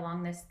you, kind of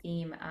along this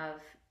theme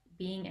of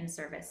being in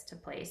service to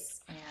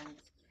place and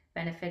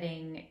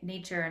benefiting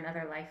nature and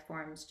other life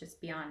forms just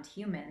beyond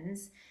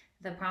humans,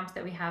 the prompt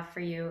that we have for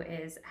you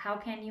is, how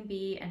can you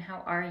be and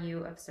how are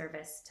you of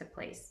service to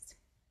place?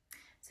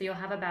 So you'll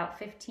have about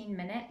 15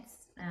 minutes.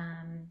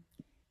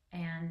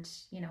 And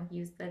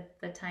use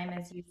the time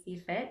as you see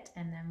fit,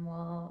 and then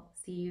we'll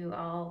see you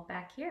all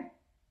back here.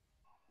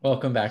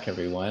 Welcome back,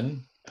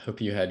 everyone. I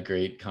hope you had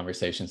great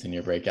conversations in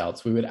your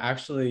breakouts. We would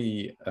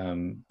actually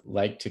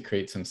like to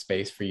create some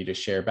space for you to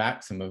share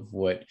back some of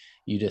what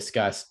you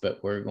discussed,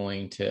 but we're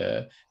going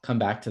to come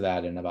back to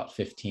that in about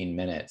 15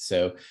 minutes.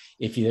 So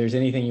if there's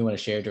anything you want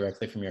to share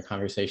directly from your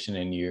conversation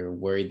and you're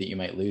worried that you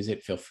might lose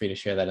it, feel free to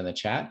share that in the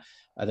chat.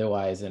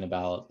 Otherwise, in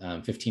about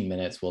 15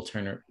 minutes, we'll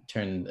turn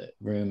the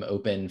room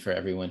open for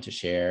everyone to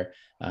share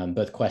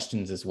both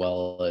questions as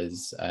well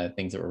as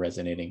things that were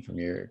resonating from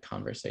your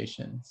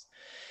conversations.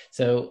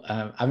 So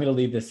I'm going to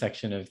leave this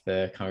section of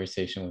the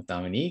conversation with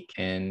Dominique,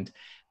 and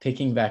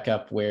picking back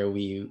up where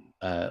you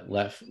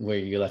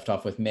left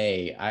off with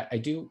May.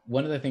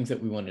 One of the things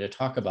that we wanted to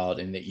talk about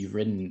and that you've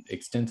written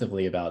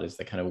extensively about is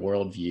the kind of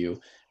worldview,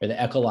 or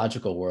the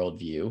ecological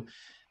worldview,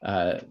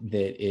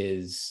 that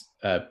is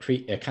a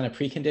kind of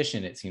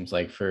precondition, it seems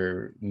like,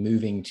 for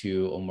moving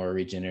to a more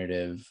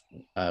regenerative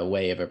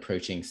way of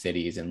approaching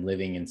cities and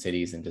living in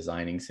cities and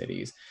designing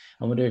cities.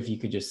 I wonder if you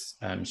could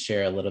just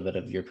share a little bit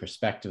of your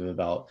perspective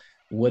about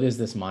what is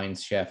this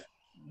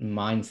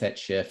mindset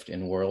shift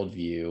and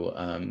worldview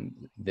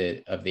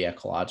of the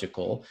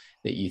ecological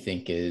that you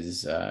think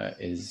is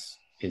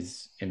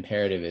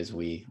imperative as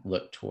we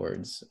look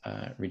towards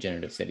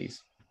regenerative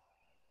cities.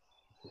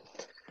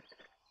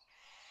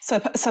 So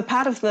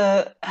part of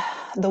the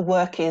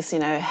work is,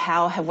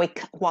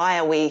 why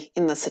are we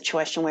in the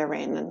situation we're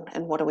in,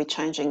 and what are we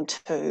changing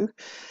to?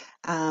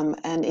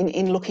 And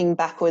in looking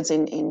backwards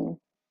in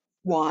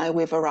why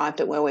we've arrived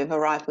at where we've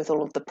arrived with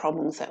all of the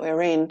problems that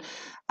we're in,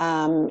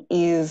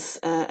 is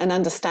an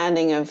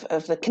understanding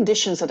of the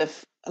conditions that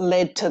have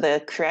led to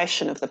the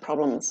creation of the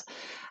problems.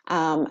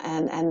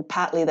 And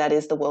partly that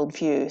is the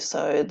worldview.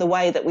 So the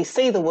way that we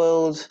see the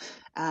world,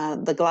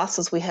 the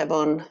glasses we have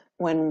on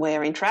when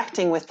we're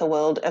interacting with the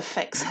world,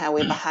 affects how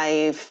we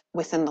behave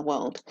within the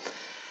world.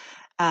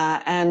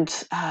 And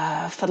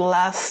for the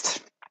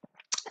last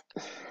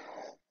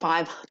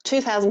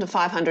 2,000 to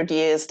 500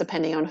 years,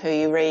 depending on who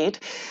you read,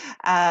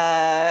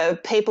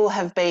 people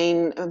have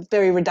been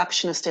very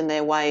reductionist in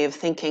their way of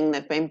thinking.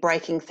 They've been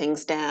breaking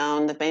things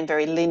down. They've been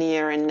very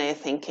linear in their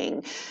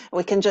thinking.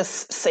 We can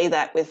just see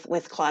that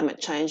with climate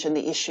change and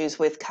the issues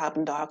with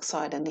carbon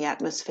dioxide in the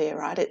atmosphere,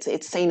 right?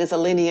 It's seen as a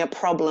linear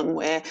problem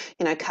where,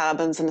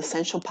 carbon's an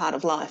essential part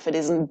of life. It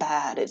isn't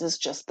bad. It is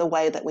just the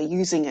way that we're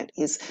using it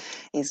is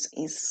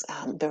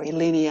very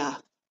linear.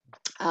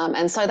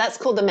 And so that's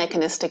called the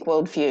mechanistic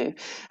worldview,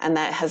 and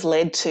that has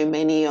led to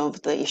many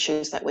of the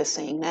issues that we're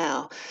seeing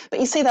now.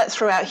 But you see that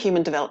throughout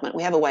human development.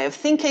 We have a way of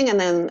thinking, and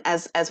then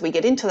as we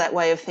get into that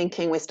way of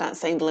thinking, we start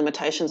seeing the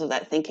limitations of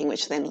that thinking,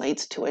 which then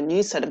leads to a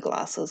new set of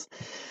glasses,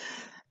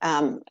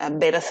 a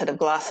better set of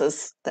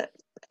glasses that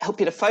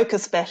help you to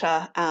focus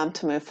better,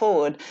 to move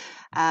forward.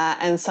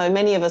 And so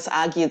many of us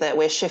argue that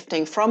we're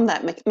shifting from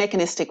that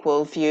mechanistic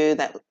worldview,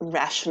 that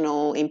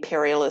rational,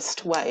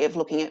 imperialist way of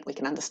looking at we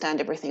can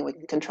understand everything, we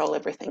can control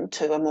everything,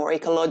 to a more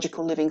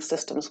ecological living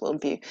systems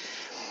worldview.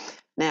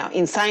 Now,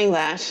 in saying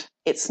that,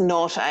 it's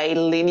not a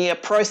linear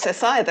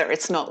process either.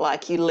 It's not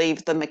like you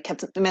leave the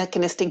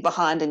mechanistic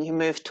behind and you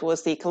move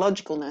towards the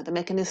ecological. No, the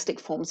mechanistic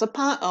forms a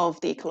part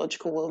of the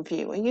ecological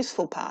worldview, a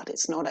useful part.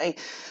 It's not a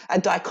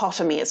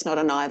dichotomy. It's not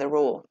an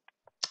either-or.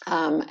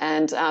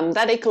 And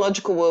that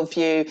ecological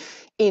worldview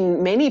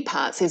in many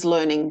parts is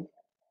learning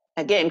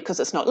again, because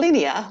it's not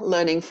linear,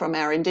 learning from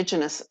our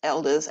Indigenous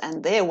elders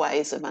and their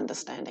ways of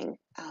understanding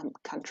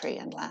country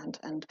and land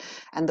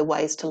and the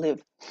ways to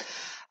live.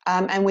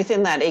 And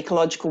within that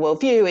ecological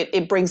worldview,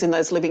 it brings in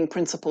those living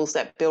principles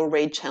that Bill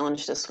Reid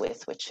challenged us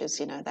with, which is,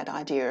 that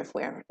idea of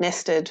we're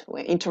nested,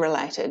 we're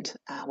interrelated,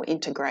 we're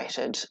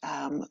integrated,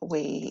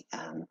 we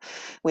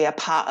are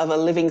part of a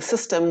living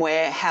system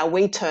where how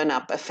we turn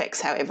up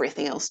affects how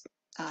everything else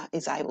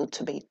is able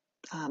to be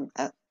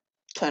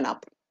turn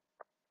up.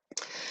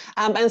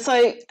 And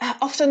so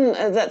often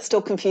that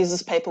still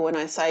confuses people when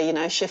I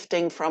say,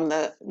 shifting from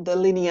the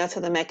linear to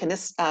the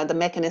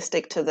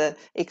mechanistic to the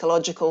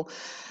ecological.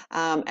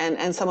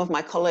 And some of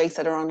my colleagues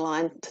that are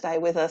online today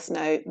with us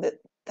know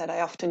that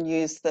I often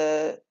use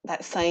that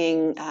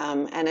saying,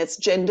 and it's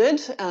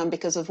gendered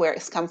because of where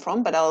it's come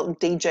from, but I'll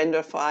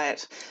degenderify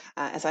it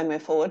as I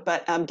move forward.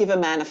 But give a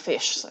man a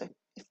fish. So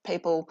if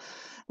people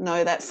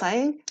know that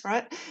saying,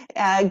 right?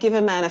 Give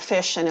a man a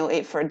fish and he'll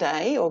eat for a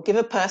day, or give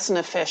a person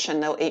a fish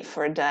and they'll eat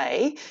for a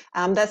day.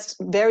 That's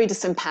very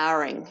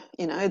disempowering.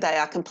 They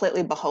are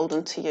completely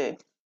beholden to you.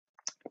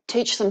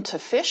 Teach them to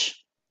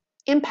fish,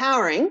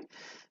 empowering,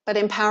 but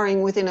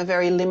empowering within a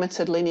very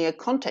limited linear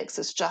context.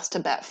 It's just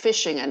about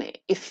fishing, and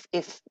if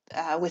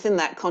within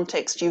that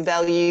context you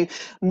value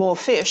more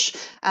fish,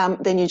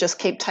 then you just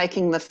keep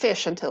taking the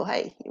fish until,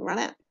 hey, you run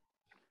out.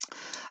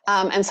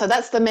 And so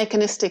that's the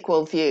mechanistic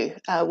worldview.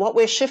 What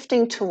we're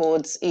shifting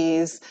towards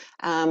is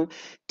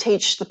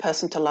teach the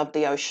person to love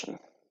the ocean.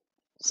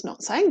 It's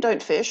not saying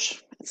don't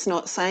fish. It's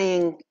not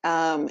saying,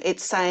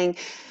 it's saying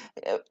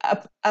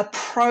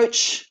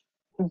approach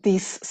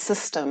this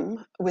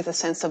system with a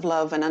sense of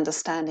love and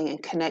understanding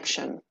and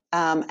connection.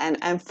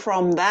 And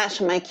from that,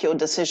 make your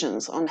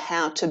decisions on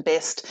how to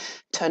best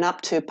turn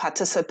up to,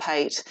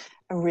 participate,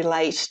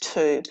 relate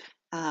to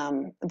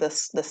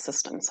this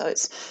system. So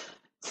it's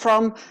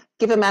from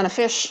give a man a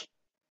fish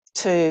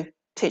to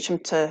teach him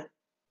to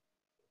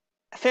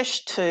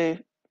fish to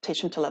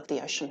teach him to love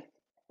the ocean.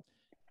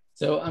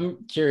 So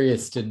I'm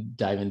curious to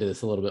dive into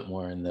this a little bit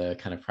more in the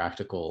kind of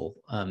practical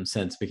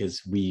sense,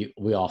 because we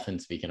often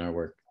speak in our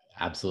work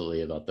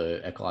absolutely about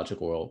the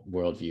ecological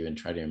worldview and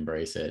try to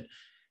embrace it.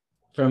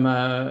 From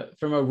a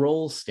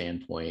role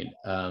standpoint,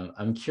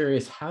 I'm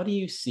curious, how do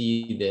you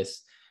see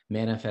this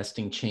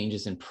manifesting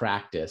changes in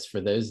practice for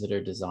those that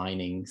are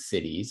designing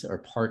cities or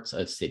parts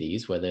of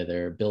cities, whether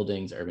they're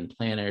buildings, urban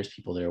planners,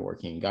 people that are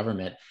working in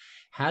government?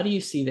 How do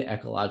you see the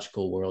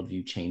ecological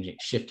worldview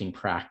shifting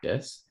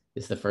practice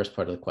is the first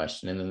part of the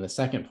question. And then the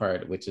second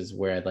part, which is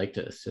where I'd like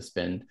to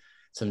spend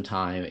some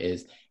time,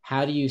 is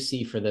how do you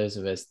see, for those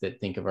of us that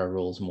think of our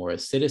roles more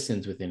as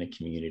citizens within a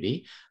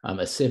community,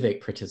 a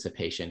civic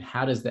participation,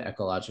 how does the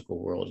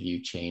ecological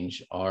worldview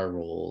change our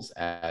roles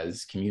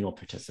as communal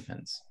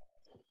participants?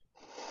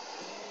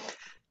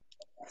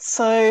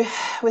 So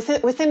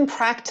within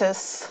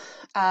practice,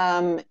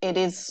 it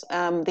is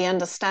the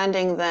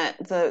understanding that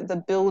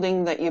the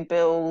building that you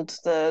build,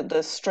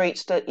 the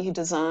street that you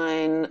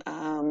design,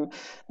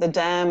 the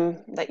dam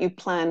that you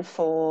plan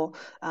for,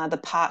 the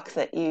park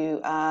that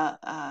you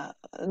are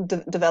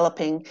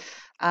developing,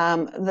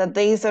 that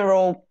these are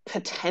all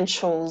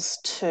potentials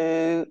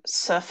to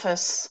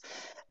surface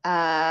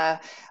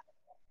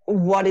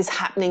what is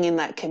happening in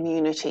that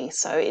community.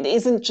 So it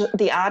isn't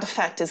the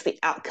artifact is the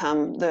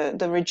outcome,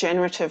 the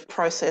regenerative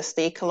process,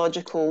 the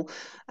ecological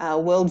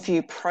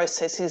worldview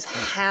process is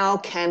how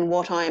can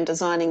what I am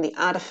designing, the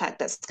artifact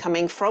that's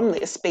coming from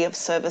this, be of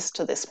service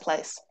to this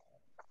place.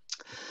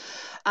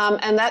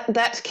 And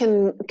that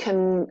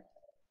can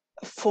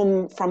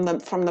form from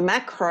the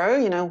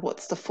macro,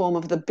 what's the form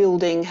of the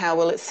building, how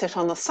will it sit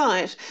on the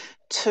site,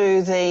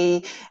 to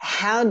the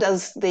how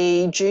does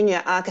the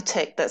junior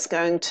architect that's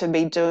going to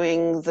be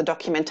doing the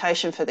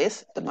documentation for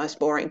this, the most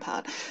boring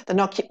part, the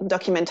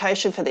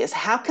documentation for this,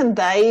 how can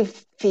they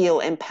feel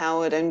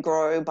empowered and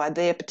grow by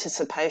their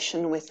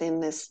participation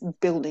within this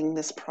building,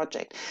 this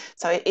project?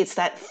 So it's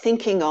that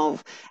thinking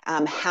of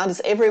how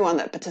does everyone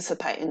that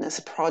participate in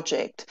this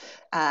project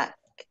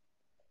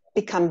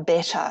become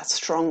better,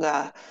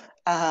 stronger,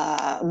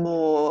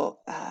 more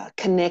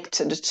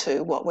connected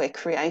to what we're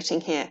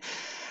creating here.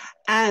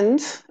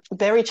 And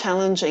very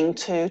challenging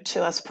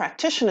to us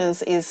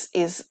practitioners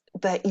is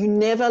that you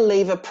never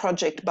leave a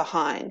project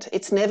behind.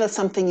 It's never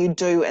something you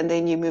do and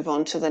then you move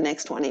on to the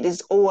next one. It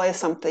is always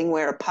something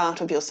where a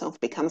part of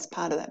yourself becomes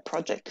part of that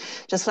project.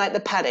 Just like the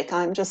paddock,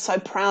 I'm just so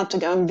proud to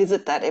go and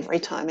visit that every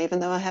time, even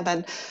though I have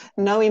had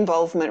no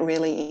involvement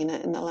really in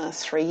it in the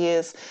last 3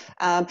 years.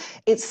 And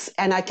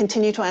I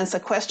continue to answer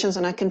questions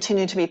and I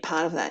continue to be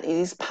part of that. It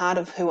is part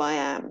of who I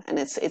am. And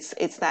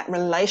it's that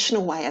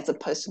relational way as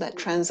opposed to that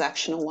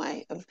transactional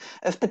way of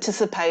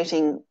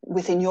participating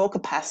within your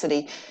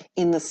capacity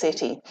in the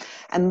city.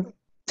 And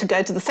to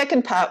go to the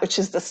second part, which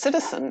is the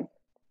citizen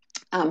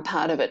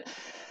part of it,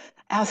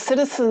 our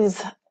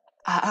citizens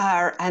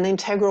are an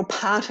integral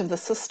part of the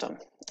system,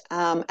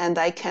 and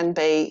they can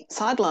be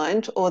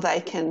sidelined or they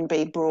can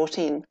be brought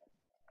in.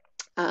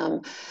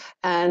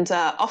 And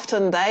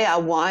often they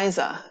are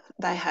wiser.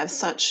 They have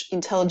such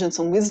intelligence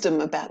and wisdom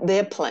about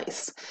their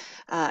place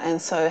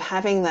And so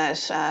having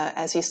that,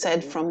 as you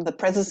said, from the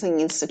Presencing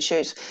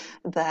Institute,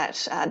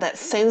 that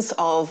sense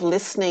of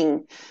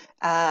listening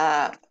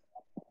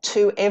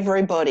to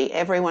everybody,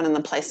 everyone in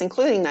the place,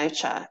 including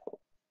nature,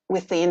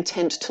 with the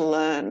intent to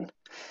learn,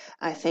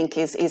 I think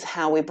is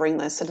how we bring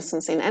those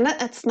citizens in. And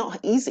it's not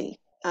easy.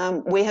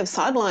 We have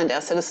sidelined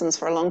our citizens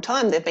for a long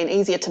time. They've been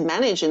easier to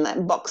manage in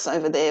that box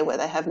over there where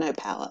they have no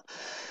power.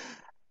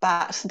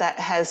 But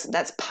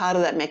that's part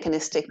of that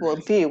mechanistic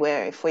worldview,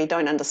 where if we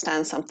don't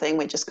understand something,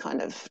 we just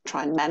kind of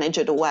try and manage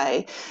it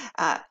away.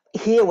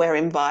 Here we're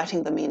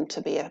inviting them in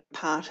to be a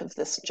part of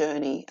this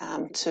journey,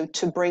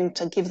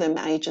 to give them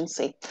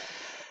agency.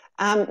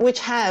 Which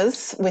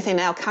has, within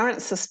our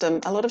current system,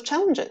 a lot of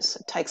challenges.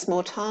 It takes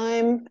more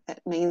time. It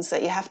means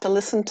that you have to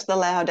listen to the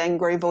loud,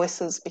 angry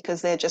voices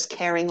because they're just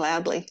caring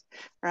loudly,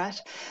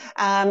 right?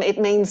 It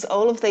means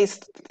all of these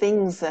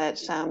things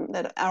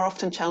that are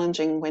often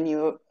challenging when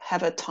you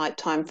have a tight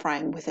time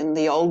frame within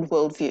the old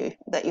worldview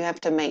that you have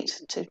to meet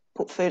to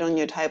put food on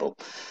your table.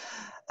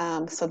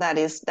 So that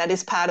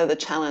is part of the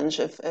challenge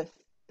of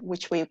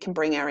which we can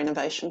bring our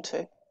innovation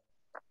to.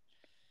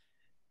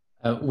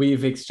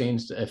 We've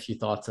exchanged a few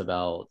thoughts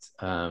about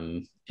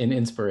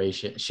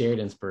shared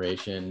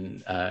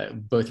inspiration,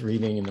 both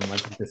reading in the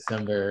month of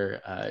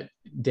December,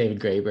 David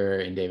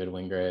Graeber and David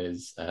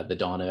Wingra's The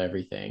Dawn of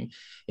Everything.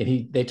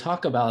 And they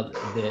talk about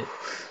that,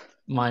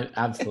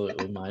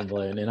 absolutely mind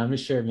blown. And I'm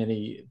sure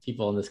many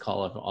people on this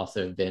call have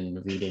also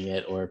been reading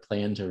it or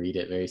plan to read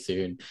it very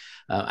soon.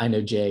 I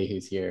know Jay,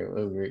 who's here,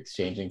 we're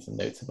exchanging some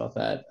notes about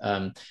that.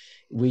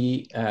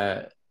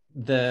 One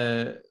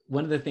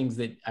of the things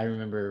that I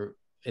remember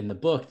in the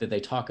book that they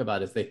talk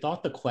about is they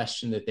thought the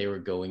question that they were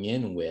going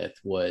in with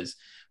was,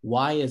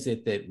 why is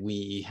it that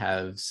we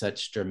have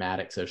such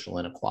dramatic social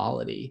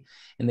inequality?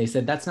 And they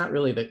said, that's not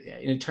really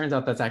and it turns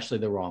out that's actually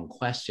the wrong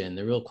question.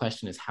 The real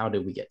question is, how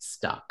did we get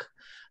stuck?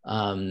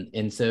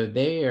 And so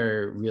they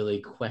are really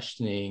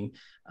questioning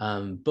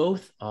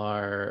both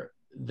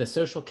the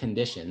social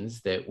conditions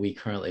that we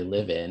currently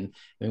live in.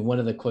 I mean, one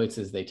of the quotes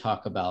is they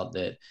talk about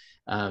that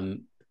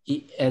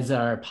as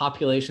our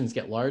populations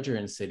get larger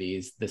in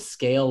cities, the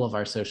scale of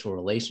our social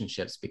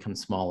relationships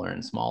becomes smaller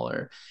and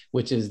smaller,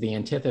 which is the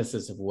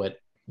antithesis of what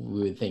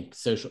we would think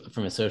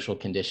from a social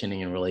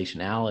conditioning and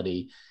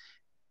relationality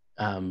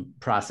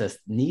process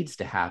needs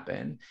to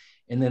happen.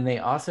 And then they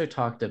also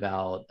talked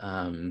about,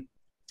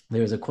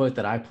 there was a quote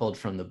that I pulled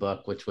from the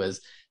book, which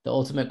was, the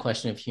ultimate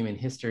question of human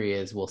history,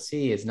 as we'll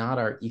see, is not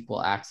our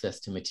equal access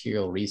to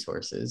material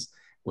resources,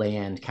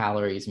 land,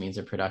 calories, means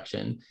of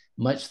production,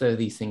 much though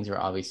these things are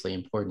obviously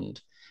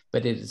important,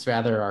 but it is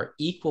rather our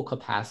equal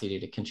capacity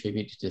to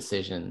contribute to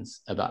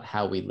decisions about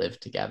how we live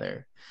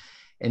together.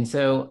 And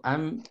so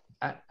I'm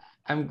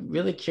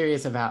really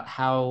curious about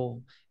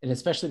how, and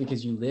especially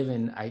because you live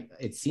in,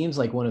 it seems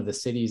like one of the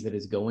cities that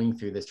is going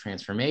through this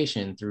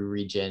transformation through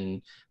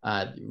Regen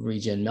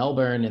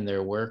Melbourne and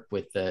their work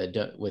with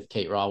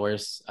Kate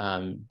Raworth's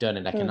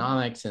Donut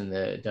Economics and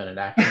the Donut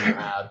Action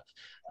Lab.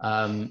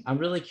 I'm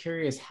really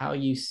curious how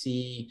you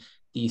see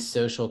these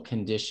social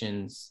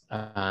conditions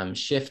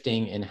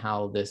shifting and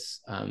how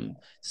this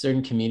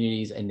certain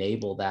communities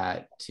enable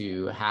that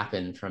to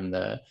happen from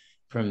the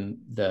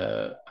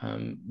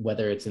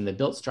whether it's in the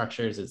built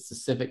structures, it's the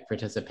civic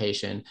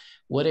participation.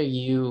 What are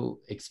you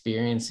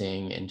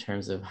experiencing in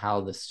terms of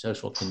how the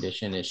social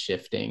condition is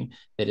shifting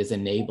that is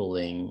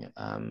enabling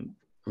the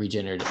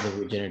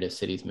regenerative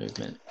cities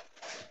movement?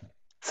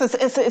 So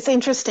it's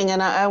interesting,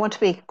 and I want to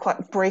be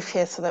quite brief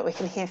here so that we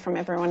can hear from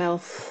everyone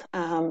else,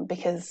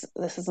 because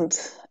this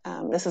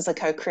is a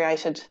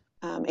co-created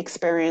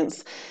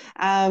experience.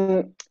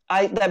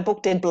 That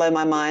book did blow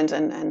my mind,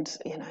 and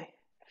you know,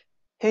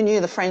 who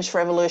knew the French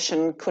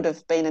Revolution could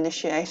have been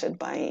initiated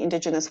by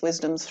indigenous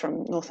wisdoms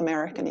from North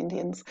American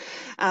Indians?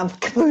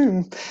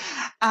 Kaboom!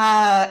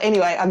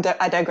 Anyway,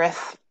 I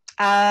digress.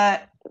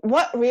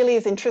 What really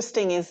is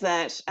interesting is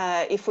that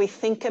if we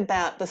think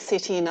about the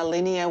city in a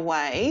linear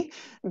way,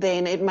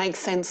 then it makes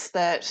sense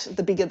that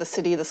the bigger the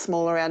city, the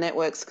smaller our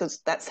networks,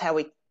 because that's how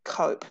we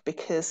cope,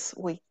 because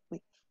we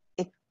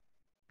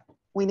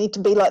need to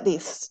be like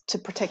this to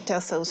protect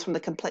ourselves from the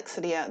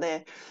complexity out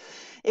there.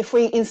 If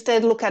we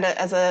instead look at it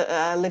as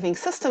a living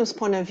systems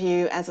point of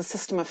view, as a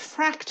system of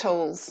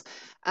fractals,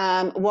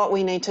 what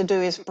we need to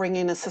do is bring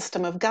in a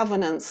system of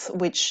governance,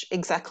 which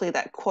exactly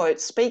that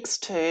quote speaks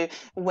to,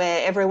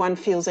 where everyone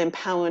feels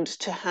empowered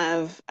to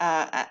have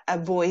a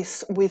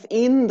voice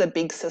within the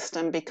big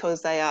system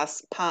because they are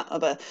part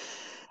of a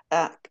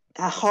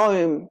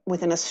home,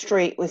 within a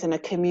street, within a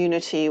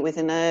community,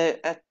 within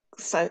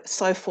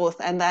so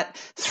forth, and that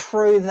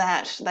through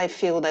that they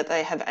feel that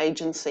they have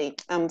agency.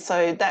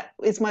 So that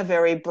is my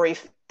very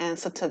brief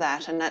answer to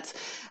that, and that's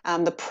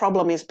the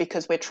problem is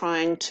because we're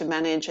trying to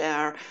manage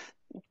our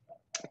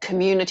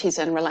communities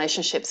and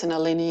relationships in a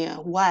linear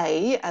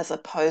way, as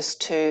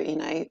opposed to, you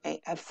know,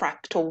 a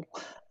fractal,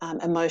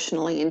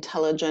 emotionally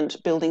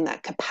intelligent, building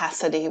that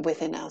capacity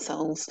within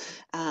ourselves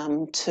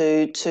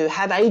to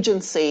have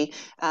agency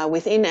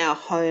within our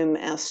home,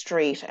 our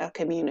street, our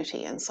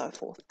community, and so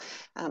forth.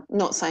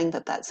 Not saying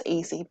that that's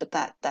easy, but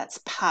that's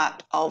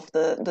part of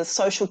the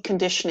social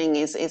conditioning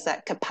is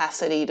that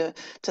capacity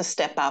to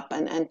step up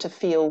and to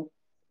feel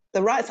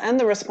the rights and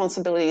the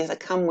responsibilities that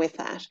come with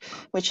that,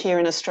 which here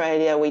in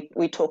Australia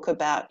we talk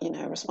about, you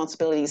know,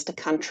 responsibilities to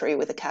country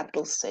with a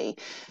capital C.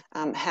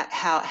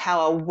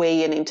 How are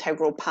we an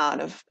integral part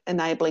of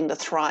enabling the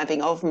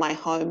thriving of my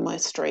home, my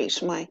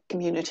street, my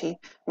community,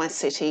 my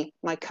city,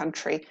 my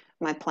country,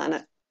 my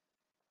planet?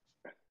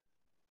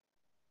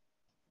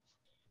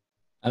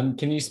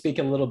 Can you speak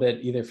a little bit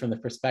either from the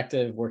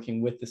perspective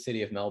working with the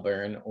City of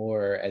Melbourne,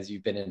 or as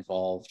you've been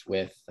involved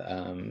with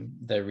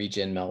the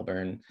Regen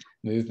Melbourne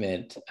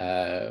movement,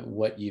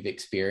 what you've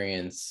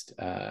experienced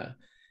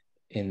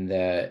in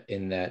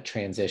that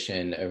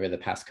transition over the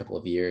past couple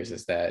of years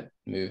as that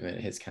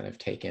movement has kind of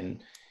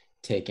taken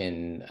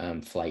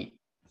flight?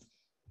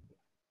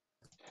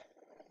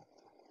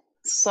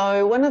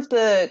 So one of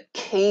the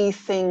key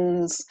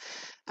things,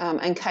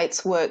 and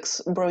Kate's Works,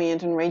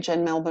 Brilliant, and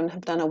Regen Melbourne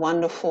have done a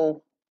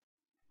wonderful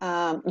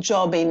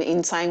job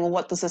in saying, well,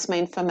 what does this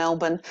mean for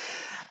Melbourne?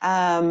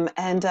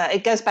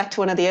 It goes back to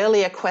one of the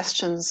earlier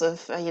questions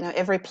of, you know,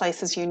 every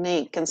place is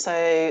unique. And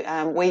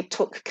so we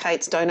took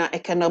Kate's donut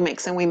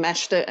economics and we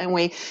mashed it, and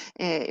we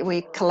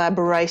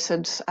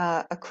collaborated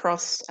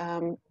across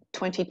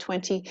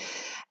 2020.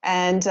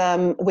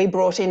 And we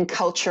brought in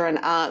culture and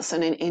arts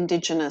and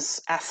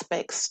Indigenous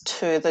aspects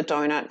to the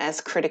donut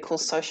as critical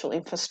social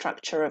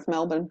infrastructure of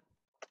Melbourne.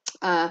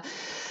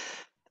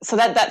 So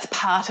that's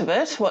part of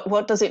it.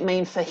 What does it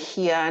mean for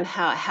here, and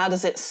how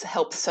does it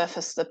help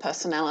surface the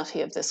personality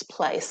of this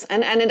place?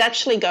 And it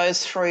actually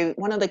goes through,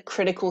 one of the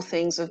critical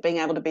things of being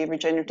able to be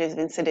regenerative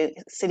in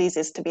cities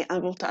is to be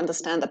able to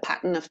understand the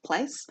pattern of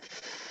place.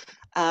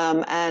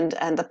 And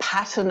the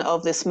pattern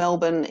of this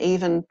Melbourne,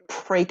 even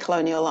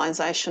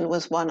pre-colonialisation,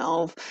 was one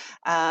of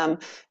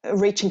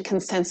reaching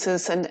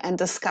consensus and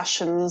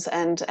discussions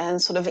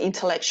and sort of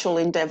intellectual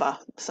endeavour.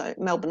 So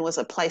Melbourne was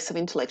a place of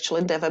intellectual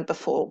endeavour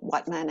before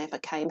white man ever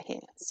came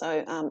here.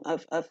 So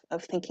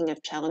of thinking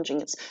of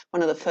challenging. It's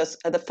one of the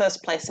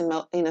first place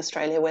in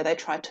Australia where they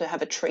tried to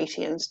have a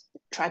treaty and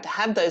tried to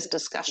have those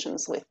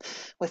discussions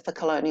with the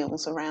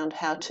colonials around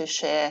how to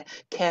share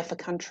care for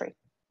country.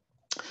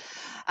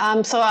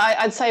 So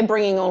I'd say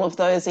bringing all of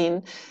those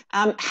in.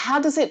 How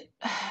does it,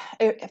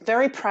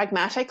 very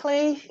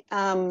pragmatically,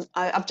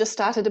 I've just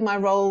started in my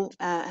role,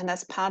 and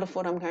that's part of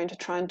what I'm going to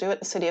try and do at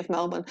the City of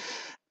Melbourne.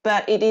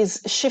 But it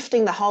is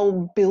shifting the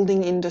whole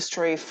building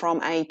industry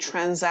from a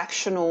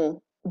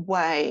transactional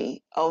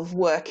way of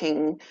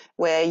working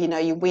where, you know,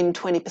 you win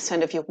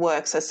 20% of your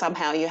work, so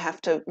somehow you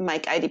have to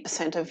make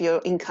 80% of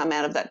your income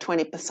out of that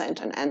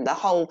 20%, and the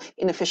whole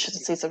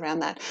inefficiencies around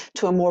that,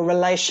 to a more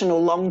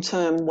relational,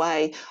 long-term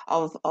way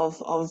of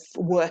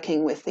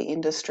working with the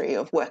industry,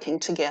 of working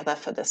together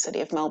for the City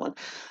of Melbourne.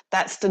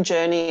 That's the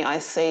journey I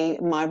see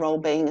my role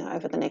being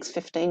over the next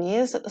 15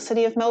 years at the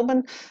City of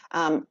Melbourne.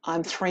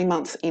 I'm 3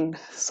 months in,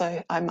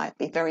 so I might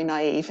be very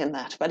naive in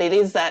that, but it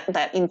is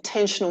that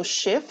intentional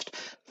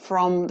shift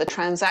from the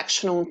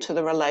transactional to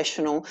the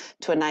relational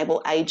to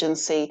enable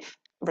agency,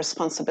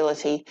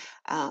 responsibility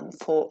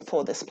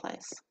for this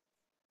place.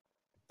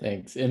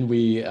 Thanks.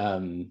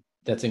 And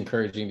that's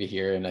encouraging to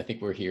hear. And I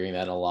think we're hearing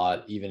that a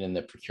lot, even in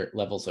the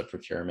levels of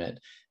procurement,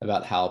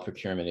 about how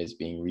procurement is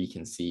being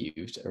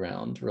reconceived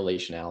around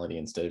relationality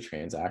instead of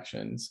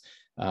transactions,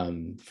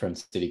 from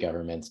city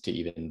governments to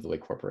even the way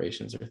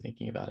corporations are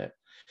thinking about it.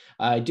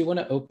 I do want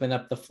to open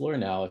up the floor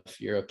now,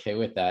 if you're okay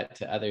with that,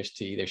 to others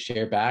to either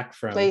share back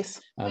from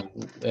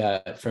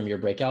your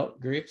breakout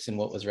groups and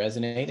what was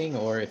resonating,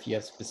 or if you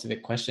have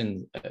specific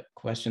question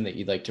that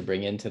you'd like to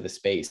bring into the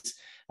space.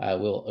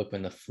 We'll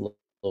open the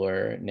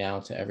floor now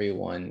to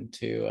everyone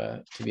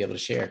to be able to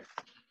share.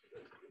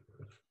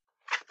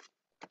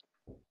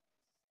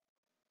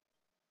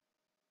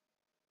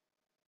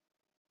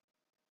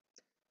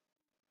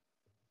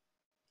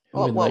 Who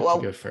would like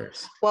to go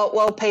first?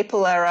 While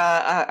people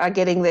are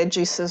getting their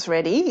juices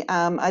ready,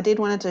 I did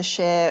wanted to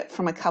share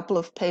from a couple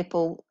of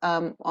people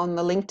on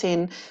the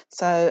LinkedIn.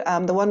 So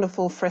the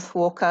wonderful Frith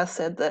Walker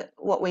said that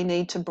what we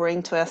need to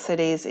bring to our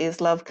cities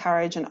is love,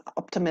 courage, and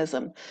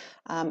optimism.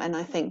 And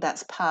I think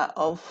that's part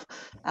of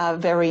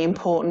very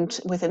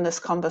important within this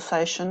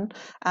conversation.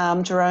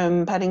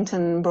 Jerome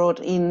Paddington brought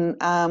in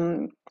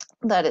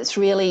that it's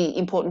really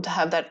important to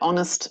have that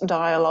honest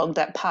dialogue,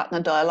 that partner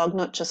dialogue,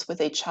 not just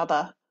with each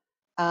other,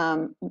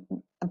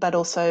 but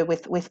also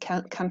with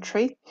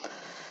country.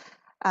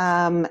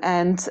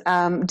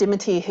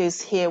 Dimity,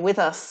 who's here with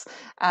us,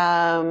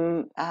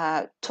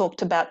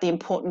 talked about the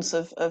importance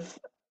of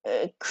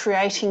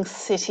creating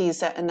cities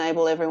that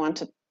enable everyone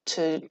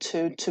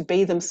to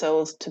be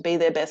themselves, to be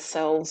their best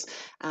selves,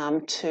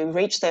 to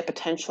reach their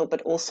potential,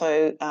 but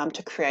also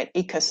to create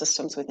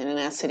ecosystems within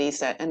our cities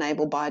that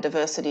enable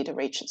biodiversity to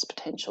reach its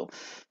potential.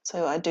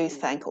 So I do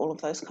thank all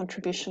of those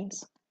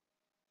contributions.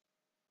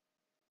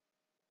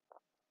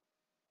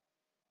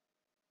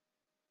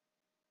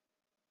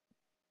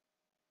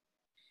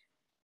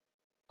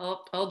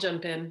 I'll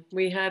jump in.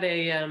 We had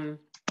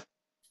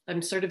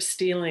I'm sort of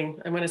stealing.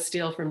 I want to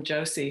steal from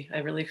Josie. I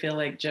really feel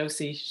like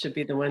Josie should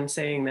be the one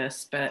saying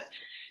this, but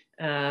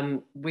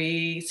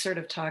we sort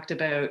of talked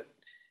about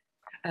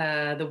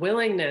the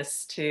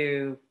willingness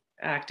to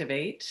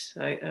activate.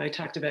 I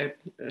talked about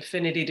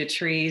affinity to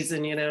trees,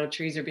 and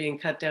trees are being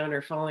cut down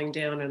or falling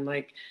down, and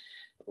like,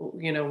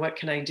 what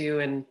can I do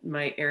in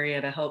my area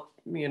to help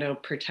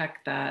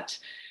protect that?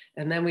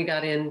 And then we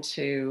got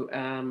into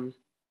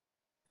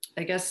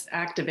I guess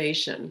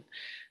activation,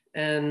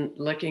 and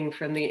looking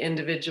from the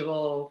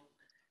individual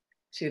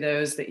to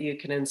those that you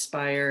can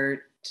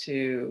inspire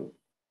to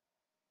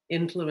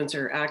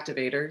influencer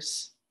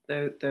activators,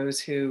 those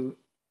who,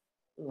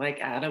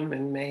 like Adam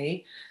and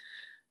May,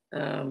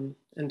 and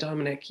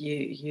Dominic,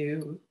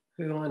 you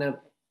who on a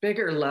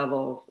bigger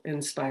level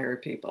inspire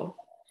people,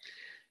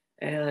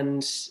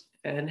 and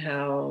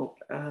how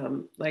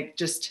like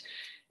just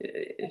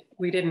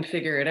we didn't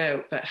figure it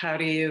out, but how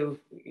do you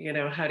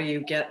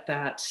get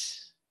that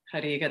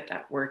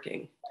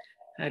working?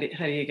 How do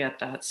you get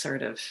that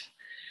sort of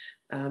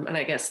and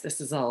I guess this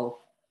is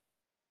all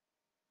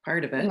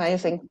part of it.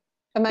 Amazing.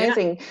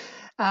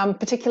 Yeah.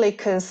 Particularly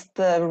because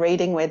the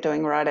reading we're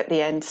doing right at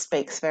the end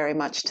speaks very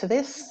much to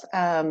this.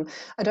 I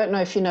don't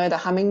know if you know the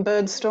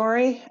hummingbird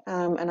story,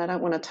 and I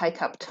don't want to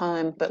take up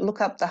time, but look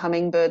up the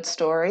hummingbird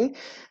story,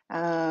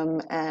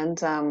 and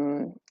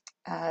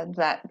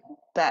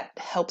that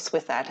helps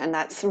with that. And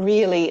that's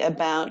really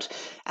about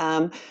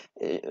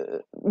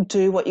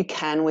do what you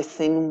can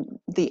within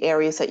the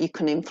areas that you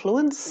can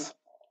influence.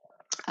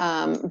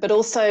 But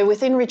also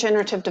within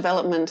regenerative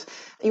development,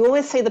 you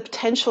always see the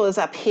potential is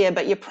up here,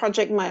 but your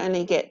project might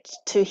only get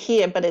to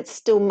here, but it's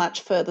still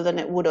much further than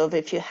it would have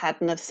if you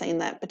hadn't have seen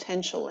that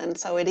potential. And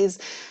so it is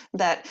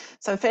that,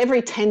 so for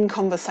every 10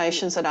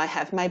 conversations that I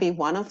have, maybe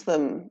one of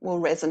them will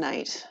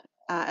resonate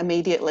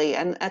immediately,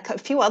 and a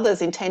few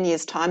others in 10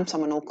 years time,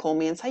 someone will call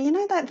me and say,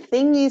 that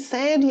thing you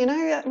said,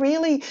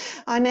 really,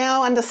 I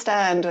now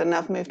understand, and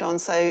I've moved on.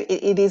 So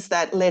it is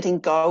that letting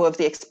go of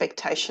the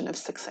expectation of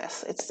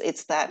success.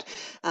 It's that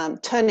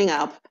turning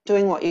up,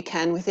 doing what you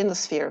can within the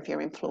sphere of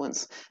your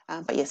influence.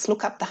 But yes,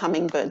 look up the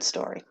hummingbird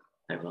story.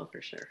 I will,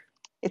 for sure.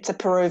 It's a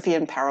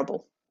Peruvian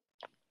parable.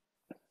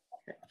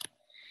 Okay.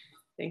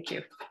 Thank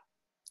you.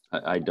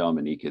 Hi,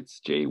 Dominique, it's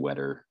Jay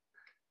Wetter.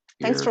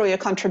 Thanks for all your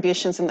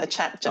contributions in the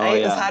chat, Jay. Oh, yeah.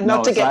 It was hard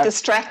not to get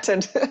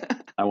distracted.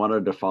 I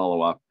wanted to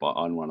follow up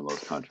on one of those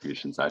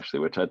contributions,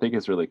 actually, which I think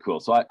is really cool.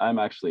 So I'm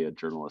actually a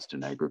journalist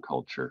in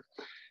agriculture,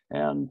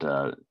 and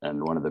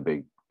one of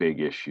the big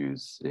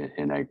issues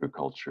in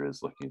agriculture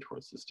is looking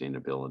towards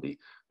sustainability,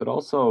 but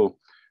also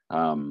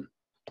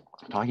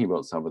talking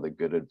about some of the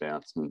good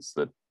advancements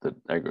that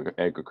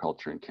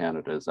agriculture in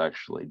Canada has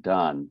actually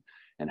done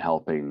in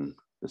helping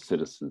the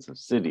citizens of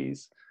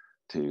cities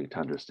to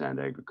understand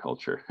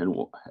agriculture.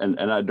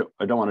 And I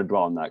don't want to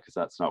dwell on that because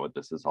that's not what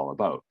this is all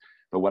about.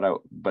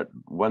 But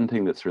one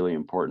thing that's really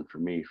important for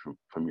me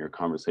from your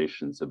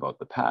conversations about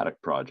the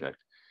Paddock project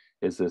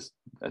is this.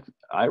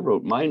 I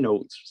wrote, my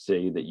notes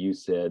say that you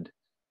said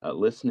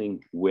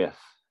listening with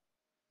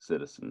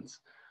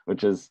citizens,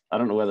 which is, I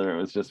don't know whether it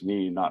was just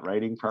me not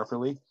writing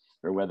properly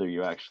or whether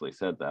you actually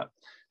said that.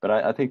 But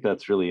I think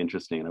that's really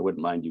interesting, and I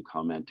wouldn't mind you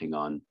commenting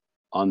on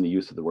the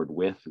use of the word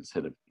with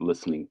instead of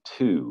listening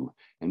to,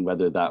 and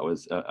whether that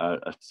was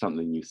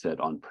something you said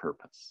on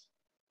purpose.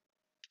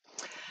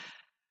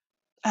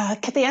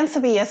 Could the answer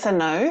be yes or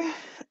no?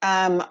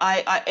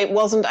 It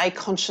wasn't a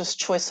conscious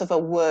choice of a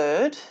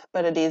word,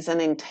 but it is an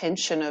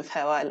intention of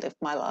how I live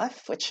my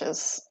life, which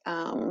is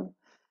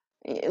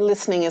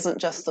listening isn't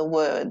just the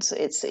words,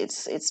 it's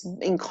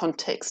in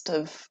context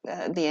of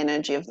the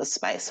energy of the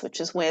space, which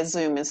is where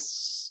Zoom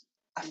is,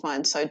 I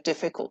find, so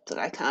difficult, that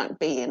I can't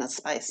be in a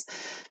space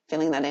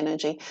feeling that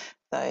energy.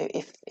 So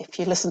if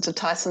you listen to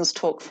Tyson's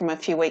talk from a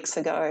few weeks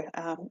ago,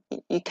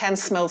 you can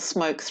smell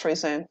smoke through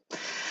Zoom.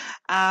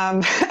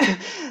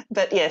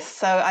 But yes,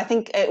 so I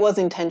think it was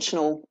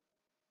intentional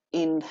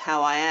in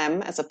how I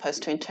am, as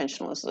opposed to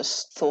intentional as the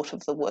thought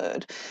of the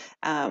word.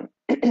 And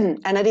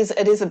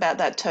it is about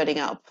that turning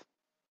up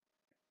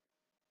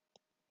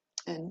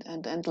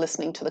and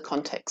listening to the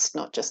context,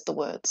 not just the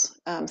words.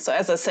 So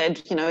as I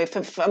said,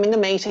 if I'm in a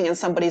meeting and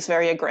somebody's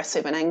very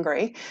aggressive and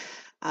angry,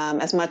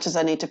 as much as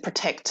I need to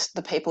protect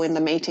the people in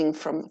the meeting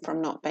from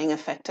not being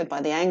affected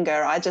by the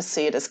anger, I just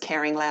see it as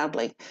caring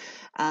loudly.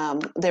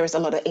 There is a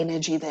lot of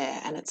energy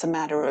there, and it's a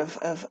matter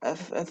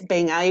of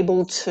being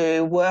able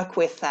to work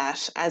with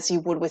that as you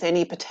would with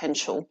any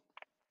potential.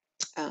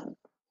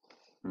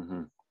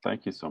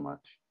 Thank you so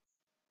much.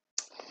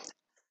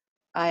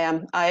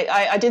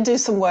 I did do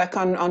some work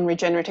on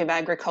regenerative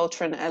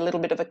agriculture and a little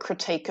bit of a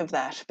critique of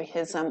that,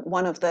 because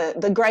one of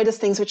the greatest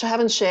things, which I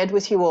haven't shared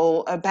with you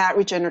all, about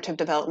regenerative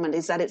development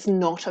is that it's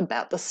not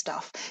about the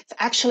stuff. It's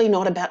actually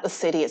not about the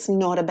city. It's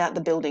not about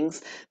the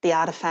buildings, the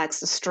artifacts,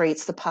 the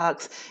streets, the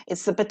parks.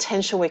 It's the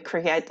potential we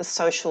create, the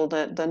social,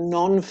 the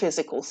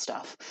non-physical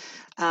stuff.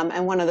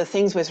 And one of the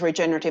things with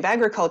regenerative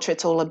agriculture,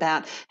 it's all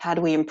about how do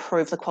we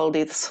improve the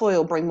quality of the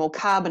soil, bring more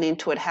carbon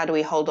into it, how do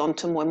we hold on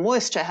to more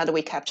moisture, how do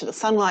we capture the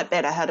sunlight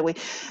better, how do we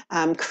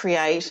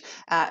create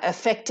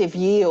effective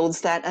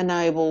yields that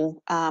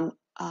enable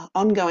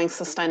ongoing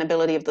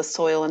sustainability of the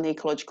soil and the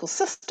ecological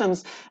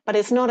systems. But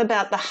it's not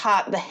about the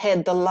heart, the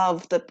head, the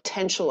love, the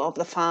potential of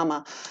the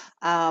farmer.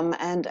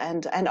 And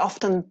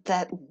often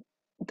that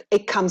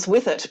it comes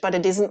with it, but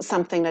it isn't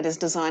something that is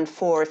designed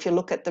for. If you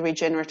look at the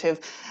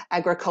regenerative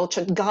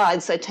agriculture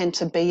guides, they tend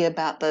to be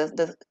about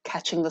the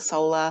catching the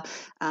solar,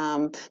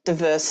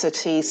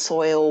 diversity,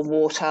 soil,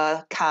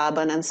 water,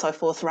 carbon, and so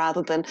forth,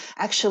 rather than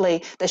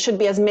actually there should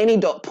be as many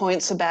dot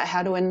points about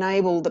how to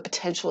enable the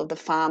potential of the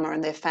farmer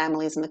and their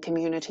families and the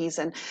communities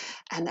and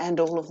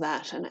all of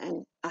that.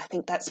 And I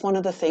think that's one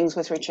of the things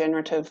with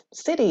regenerative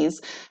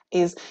cities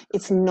is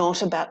it's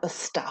not about the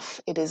stuff.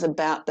 It is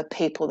about the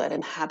people that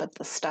inhabit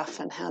the stuff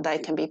and how they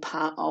can be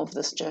part of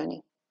this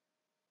journey.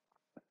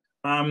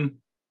 I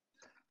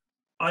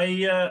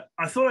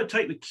thought I'd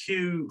take the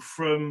cue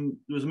from,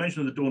 there was a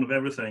mention of the dawn of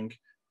everything.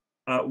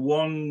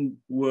 One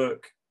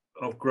work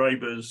of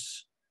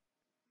Graeber's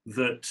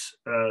that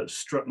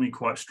struck me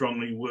quite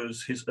strongly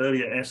was his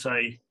earlier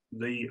essay,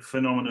 The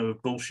Phenomenon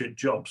of Bullshit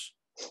Jobs,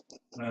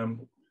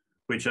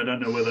 which I don't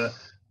know whether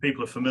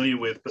people are familiar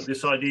with, but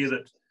this idea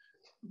that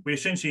we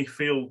essentially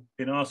feel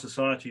in our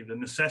society the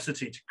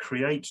necessity to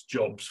create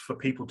jobs for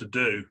people to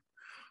do.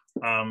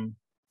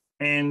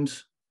 And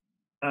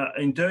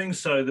in doing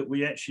so, that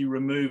we actually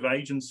remove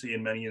agency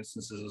in many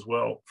instances as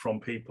well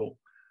from people.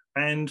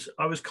 And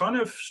I was kind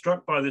of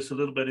struck by this a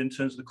little bit in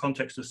terms of the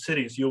context of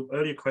cities, your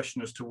earlier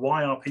question as to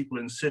why are people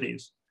in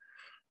cities?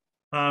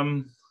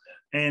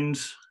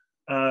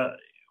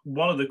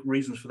 One of the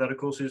reasons for that, of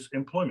course, is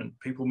employment.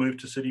 People move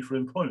to city for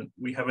employment.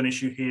 We have an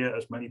issue here,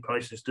 as many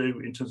places do,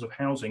 in terms of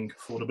housing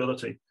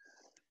affordability,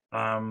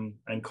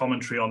 and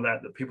commentary on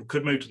that people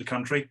could move to the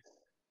country,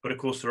 but of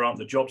course there aren't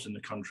the jobs in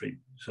the country.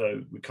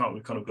 So we've kind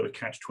of got a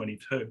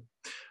catch-22.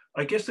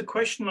 I guess the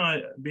question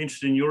I'd be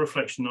interested in your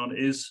reflection on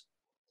is,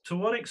 to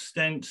what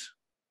extent,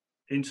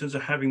 in terms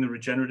of having the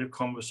regenerative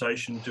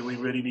conversation, do we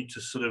really need to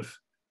sort of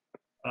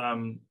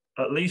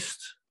at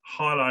least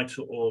highlight,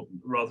 or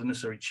rather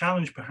necessarily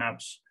challenge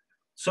perhaps,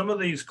 some of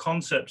these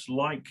concepts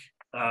like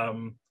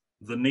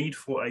the need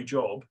for a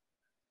job,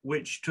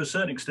 which to a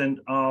certain extent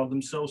are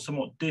themselves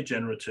somewhat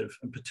degenerative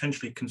and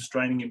potentially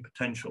constraining in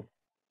potential?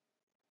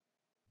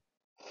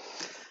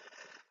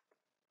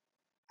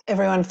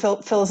 Everyone,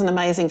 Phil's an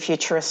amazing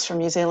futurist from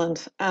New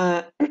Zealand.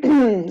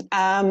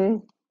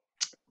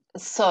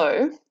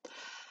 So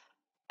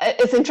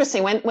it's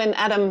interesting when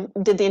Adam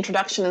did the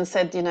introduction and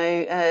said, you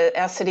know,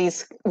 our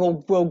cities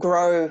will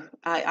grow,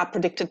 are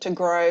predicted to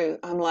grow.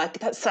 I'm like,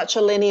 that's such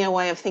a linear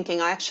way of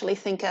thinking. I actually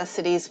think our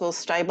cities will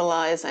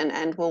stabilize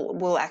and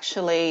will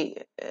actually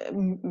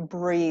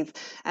breathe.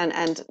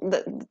 And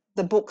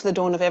the book, The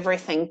Dawn of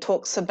Everything,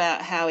 talks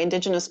about how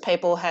Indigenous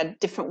people had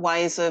different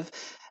ways of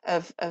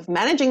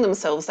managing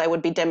themselves. They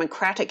would be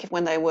democratic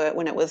when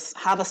it was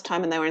harvest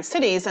time and they were in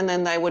cities, and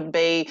then they would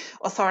be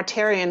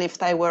authoritarian if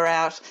they were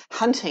out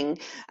hunting.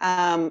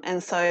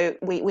 And so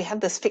we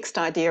have this fixed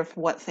idea of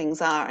what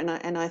things are,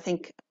 and I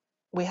think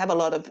we have a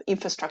lot of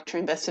infrastructure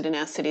invested in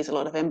our cities, a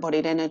lot of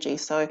embodied energy.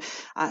 So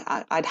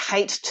I'd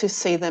hate to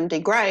see them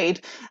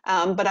degrade,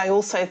 but I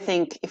also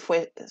think if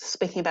we're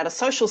speaking about a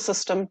social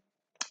system,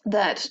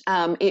 that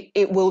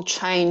it will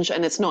change,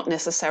 and it's not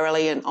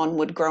necessarily an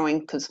onward growing,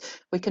 because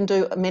we can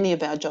do many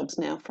of our jobs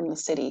now from the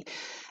city,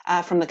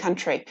 from the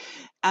country.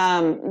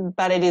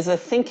 But it is a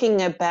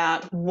thinking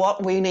about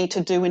what we need to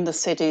do in the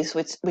cities,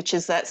 which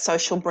is that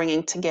social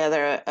bringing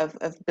together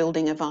of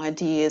building of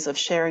ideas, of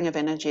sharing of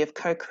energy, of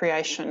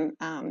co-creation.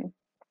 And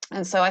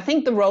so I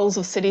think the roles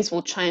of cities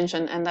will change,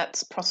 and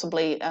that's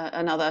possibly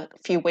another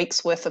few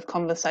weeks worth of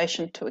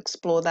conversation to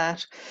explore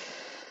that.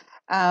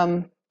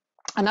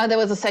 I know there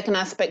was a second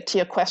aspect to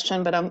your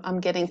question, but I'm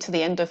getting to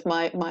the end of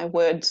my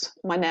words.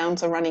 My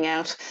nouns are running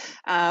out.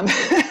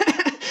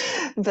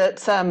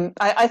 But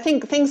I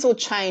think things will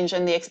change,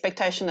 and the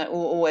expectation that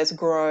will always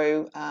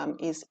grow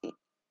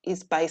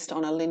is based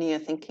on a linear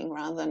thinking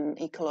rather than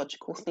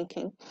ecological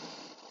thinking.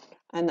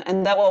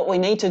 And that what we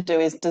need to do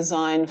is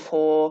design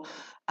for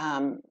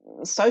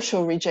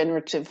social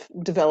regenerative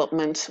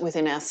development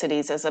within our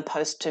cities as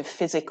opposed to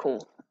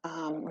physical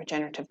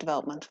regenerative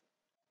development.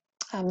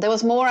 There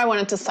was more I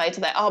wanted to say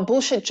to that. Oh,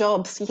 bullshit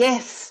jobs.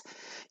 Yes,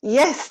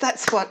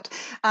 that's what.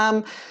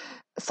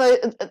 So,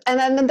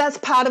 and that's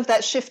part of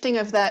that shifting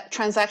of that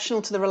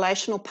transactional to the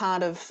relational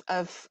part of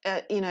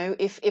you know,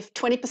 if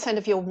 20%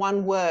 of your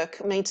one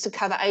work needs to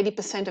cover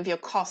 80% of your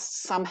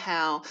costs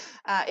somehow,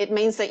 it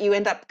means that you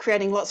end up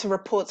creating lots of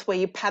reports where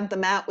you pad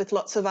them out with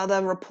lots of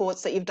other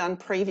reports that you've done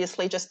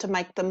previously just to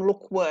make them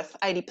look worth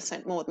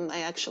 80% more than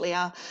they actually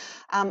are.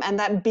 And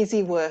that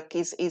busy work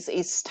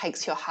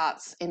takes your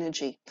heart's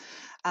energy.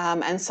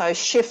 And so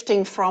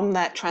shifting from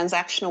that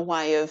transactional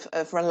way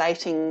of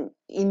relating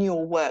in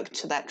your work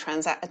to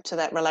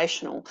that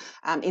relational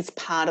is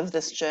part of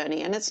this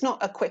journey. And it's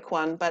not a quick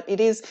one, but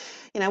it is,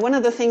 you know, one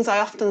of the things I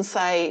often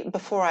say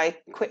before I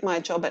quit my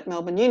job at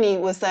Melbourne Uni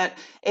was that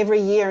every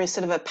year,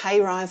 instead of a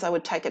pay rise, I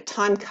would take a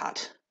time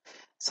cut.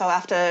 So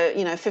after,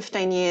 you know,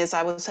 15 years,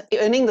 I was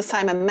earning the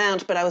same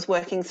amount, but I was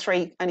working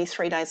only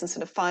 3 days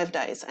instead of 5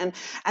 days. And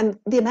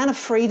the amount of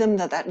freedom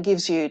that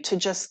gives you to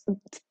just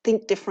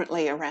think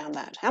differently around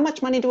that. How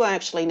much money do I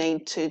actually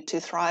need to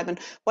thrive? And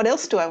what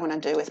else do I want to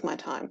do with my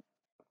time?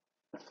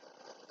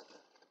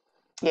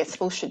 Yes,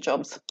 bullshit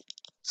jobs.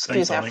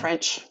 Excuse our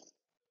French.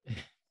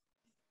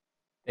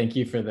 Thank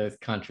you for those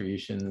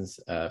contributions,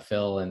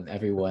 Phil, and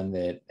everyone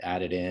that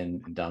added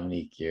in.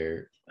 Dominique,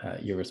 your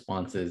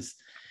responses.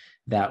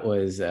 That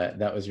was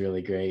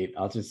really great.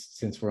 I'll just,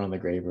 since we're on the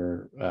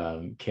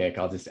Graeber kick,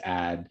 I'll just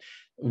add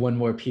one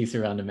more piece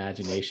around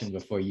imagination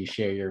before you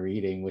share your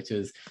reading, which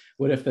is,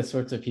 what if the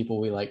sorts of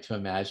people we like to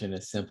imagine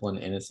as simple and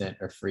innocent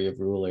are free of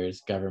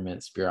rulers,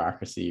 governments,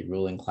 bureaucracy,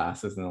 ruling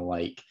classes, and the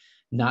like,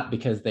 not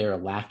because they are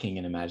lacking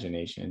in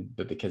imagination,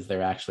 but because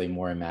they're actually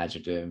more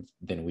imaginative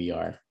than we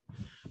are?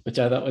 Which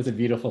I thought was a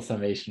beautiful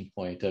summation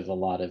point of a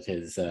lot of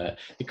his,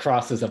 it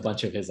crosses a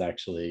bunch of his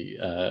actually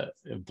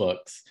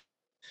books.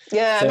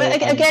 Yeah, so, but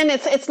again,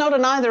 it's not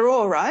an either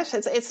or, right?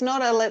 It's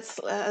not a let's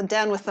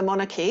down with the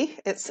monarchy.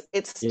 It's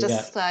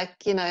just like,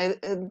 you know,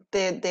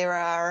 there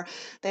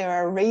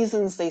are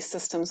reasons these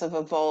systems have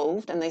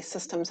evolved, and these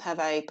systems have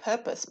a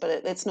purpose, but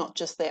it's not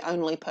just their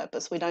only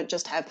purpose. We don't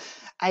just have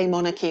a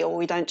monarchy, or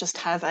we don't just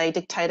have a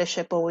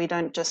dictatorship, or we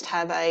don't just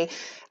have a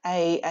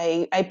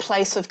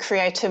place of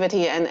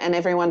creativity and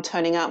everyone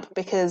turning up,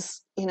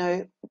 because, you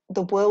know,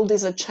 the world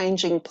is a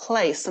changing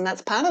place, and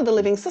that's part of the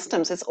living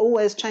systems. It's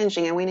always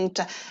changing, and we need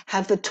to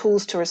have the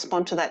tools to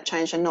respond to that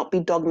change and not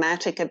be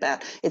dogmatic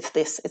about it's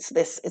this, it's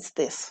this, it's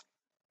this.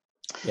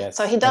 Yes.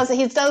 So he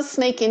does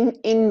sneak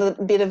in the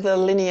bit of the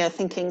linear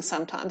thinking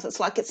sometimes.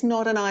 It's like it's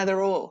not an either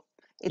or.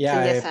 It's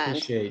yeah, a yes I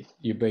appreciate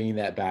you bringing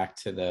that back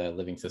to the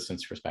living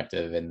systems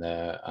perspective, and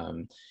the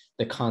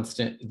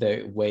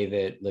way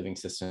that living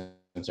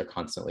systems are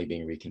constantly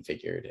being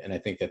reconfigured. And I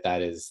think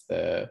that is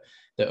the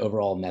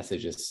overall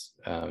message is,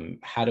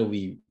 how do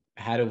we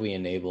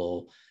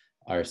enable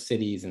our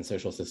cities and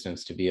social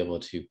systems to be able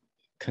to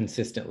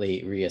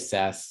consistently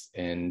reassess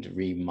and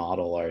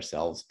remodel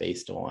ourselves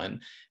based on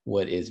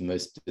what is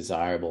most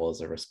desirable as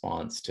a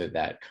response to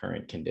that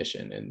current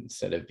condition,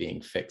 instead of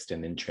being fixed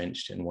and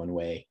entrenched in one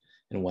way,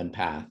 in one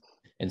path.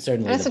 And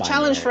certainly it's a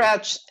challenge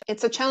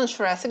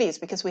for our cities,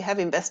 because we have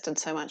invested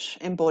so much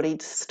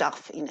embodied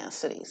stuff in our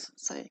cities.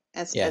 So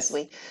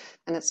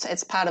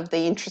it's part of the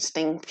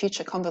interesting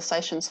future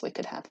conversations we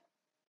could have.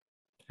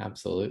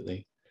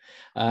 Absolutely.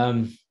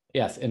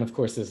 Yes, and of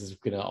course, this is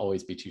going to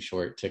always be too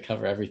short to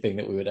cover everything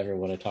that we would ever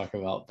want to talk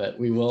about, but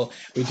we do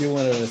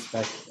want to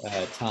respect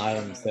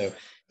time. So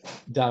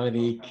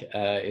Dominique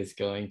is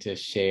going to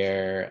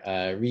share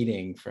a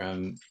reading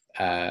from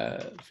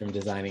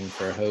Designing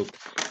for Hope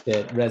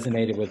that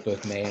resonated with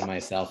both May and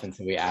myself, and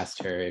so we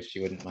asked her if she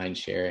wouldn't mind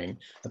sharing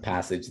a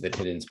passage that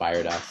had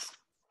inspired us.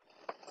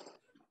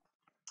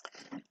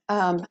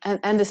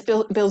 And this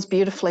builds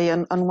beautifully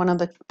on one of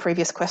the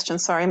previous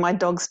questions. Sorry, my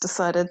dog's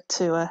decided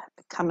to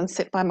come and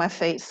sit by my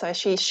feet, so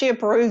she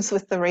approves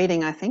with the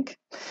reading, I think.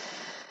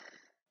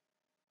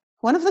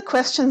 One of the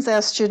questions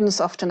our students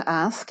often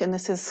ask, and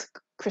this is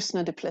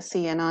Krishna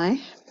Duplessis and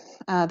I,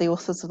 the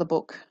authors of the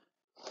book,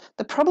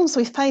 the problems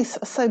we face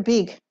are so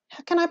big,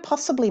 how can I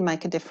possibly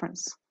make a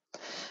difference?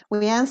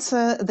 We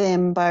answer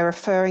them by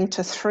referring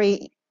to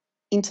 3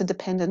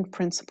 interdependent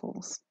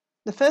principles.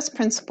 The first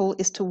principle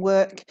is to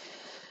work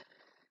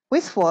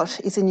with what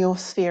is in your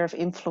sphere of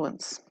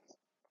influence.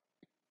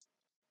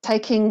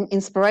 Taking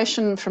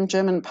inspiration from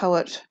German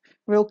poet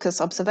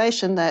Rilke's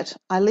observation that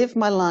I live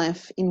my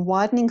life in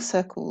widening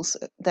circles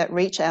that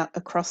reach out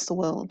across the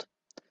world.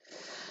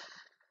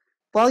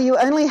 While you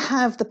only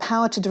have the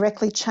power to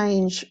directly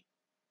change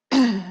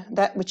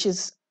that which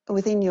is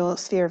within your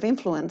sphere of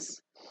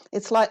influence,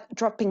 it's like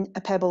dropping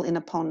a pebble in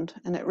a pond,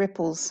 and it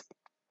ripples,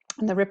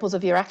 and the ripples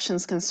of your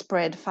actions can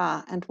spread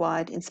far and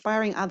wide,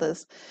 inspiring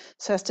others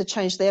so as to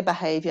change their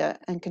behaviour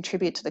and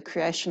contribute to the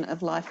creation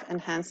of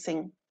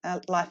life-enhancing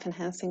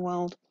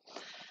world.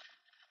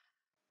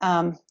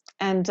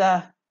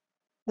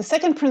 The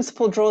second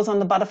principle draws on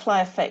the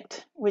butterfly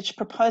effect, which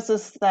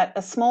proposes that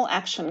a small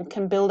action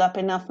can build up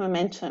enough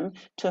momentum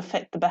to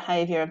affect the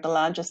behaviour of the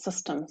larger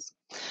systems.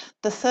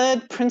 The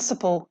third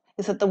principle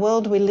is that the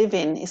world we live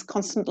in is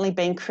constantly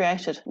being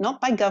created, not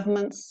by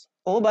governments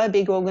or by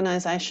big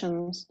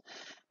organisations,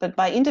 but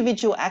by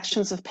individual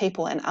actions of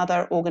people and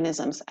other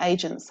organisms,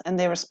 agents, and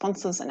their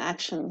responses and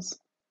actions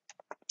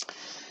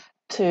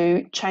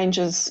to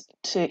changes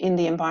in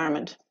the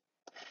environment.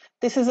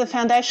 This is a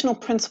foundational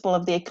principle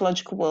of the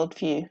ecological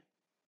worldview.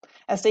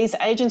 As these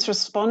agents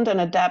respond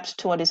and adapt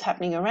to what is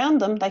happening around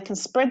them, they can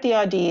spread the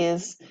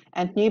ideas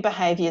and new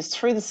behaviours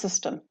through the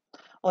system,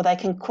 or they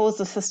can cause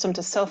the system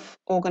to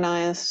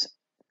self-organise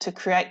to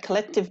create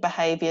collective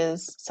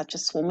behaviours such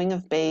as swarming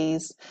of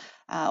bees,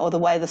 or the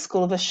way the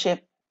school of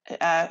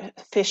a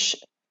fish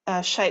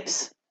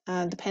shapes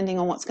depending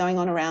on what's going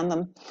on around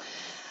them.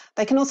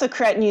 They can also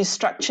create new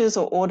structures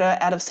or order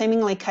out of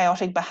seemingly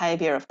chaotic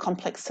behaviour of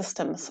complex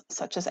systems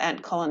such as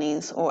ant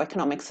colonies or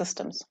economic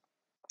systems.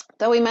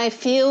 Though we may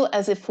feel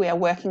as if we are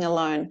working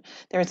alone,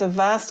 there is a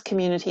vast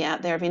community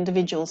out there of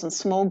individuals and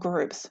small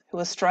groups who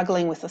are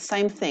struggling with the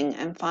same thing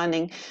and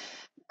finding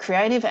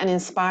creative and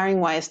inspiring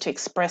ways to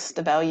express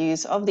the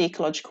values of the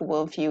ecological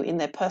worldview in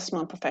their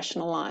personal and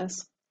professional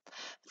lives.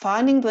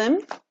 Finding them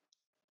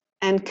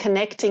and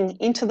connecting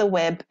into the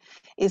web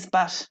is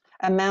but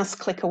a mouse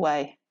click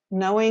away.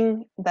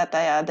 Knowing that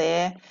they are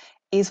there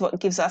is what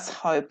gives us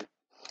hope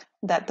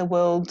that the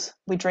world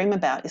we dream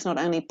about is not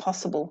only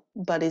possible,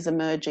 but is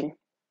emerging.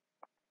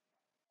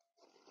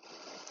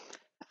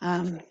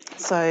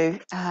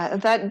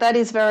 That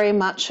is very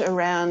much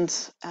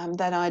around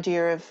that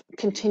idea of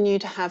continue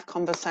to have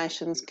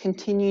conversations,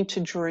 continue to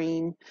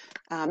dream,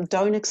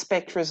 don't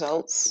expect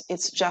results.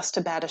 It's just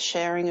about a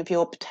sharing of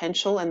your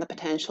potential and the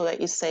potential that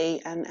you see,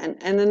 and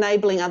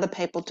enabling other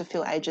people to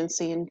feel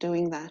agency in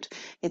doing that.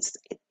 It's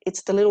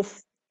the little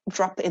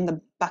drop in the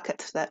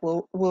bucket that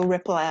will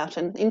ripple out,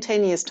 and in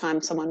 10 years'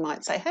 time someone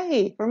might say,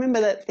 hey,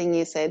 remember that thing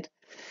you said?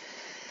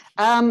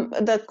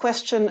 The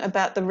question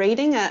about the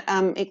reading,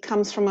 it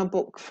comes from a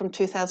book from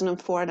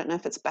 2004. I don't know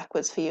if it's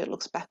backwards for you. It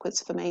looks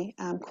backwards for me,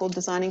 called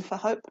Designing for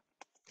Hope.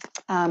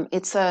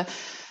 It's a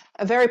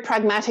very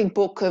pragmatic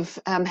book of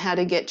how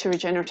to get to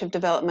regenerative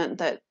development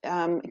that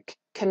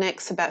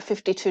connects about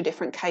 52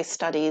 different case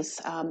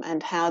studies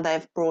and how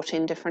they've brought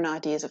in different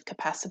ideas of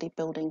capacity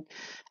building,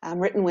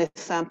 written with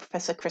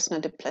Professor Krishna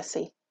du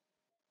Plessis.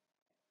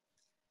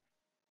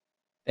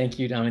 Thank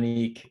you,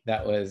 Dominique.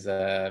 That was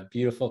a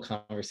beautiful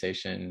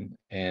conversation,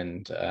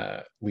 and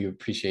we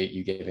appreciate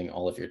you giving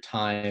all of your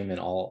time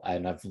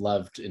and I've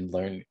loved and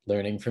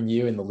learning from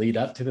you in the lead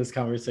up to this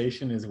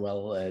conversation as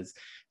well as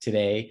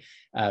today.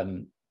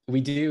 We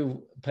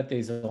do put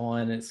these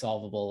on at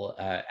Solvable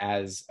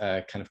as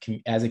a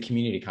as a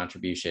community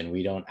contribution.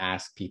 We don't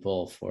ask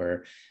people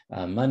for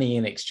money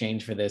in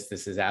exchange for this.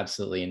 This is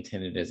absolutely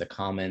intended as a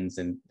commons,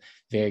 and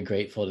very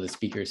grateful to the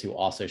speakers who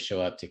also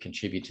show up to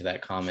contribute to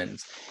that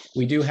commons.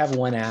 We do have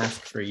one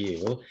ask for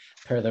you,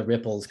 per the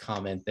ripples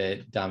comment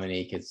that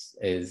Dominique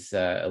is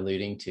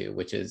alluding to,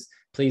 which is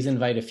please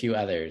invite a few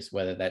others,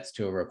 whether that's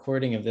to a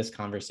recording of this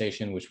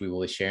conversation, which we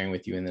will be sharing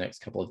with you in the next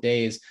couple of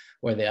days,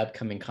 or the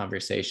upcoming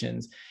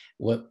conversations.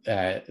 What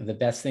the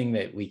best thing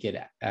that we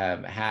could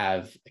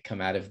have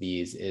come out of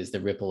these is the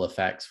ripple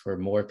effects for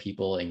more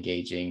people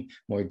engaging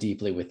more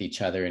deeply with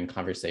each other in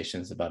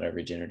conversations about our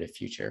regenerative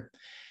future.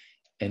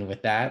 And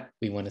with that,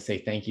 we want to say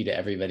thank you to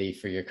everybody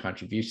for your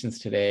contributions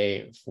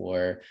today,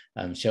 for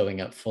showing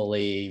up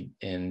fully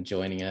and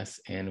joining us.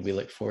 And we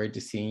look forward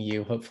to seeing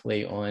you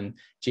hopefully on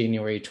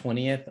January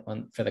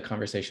 20th for the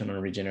conversation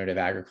on regenerative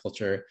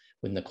agriculture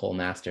with Nicole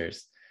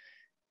Masters.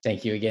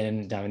 Thank you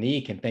again,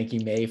 Dominique, and thank you,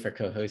 May, for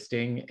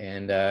co-hosting.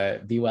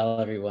 And be well,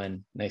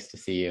 everyone. Nice to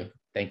see you.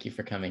 Thank you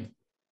for coming.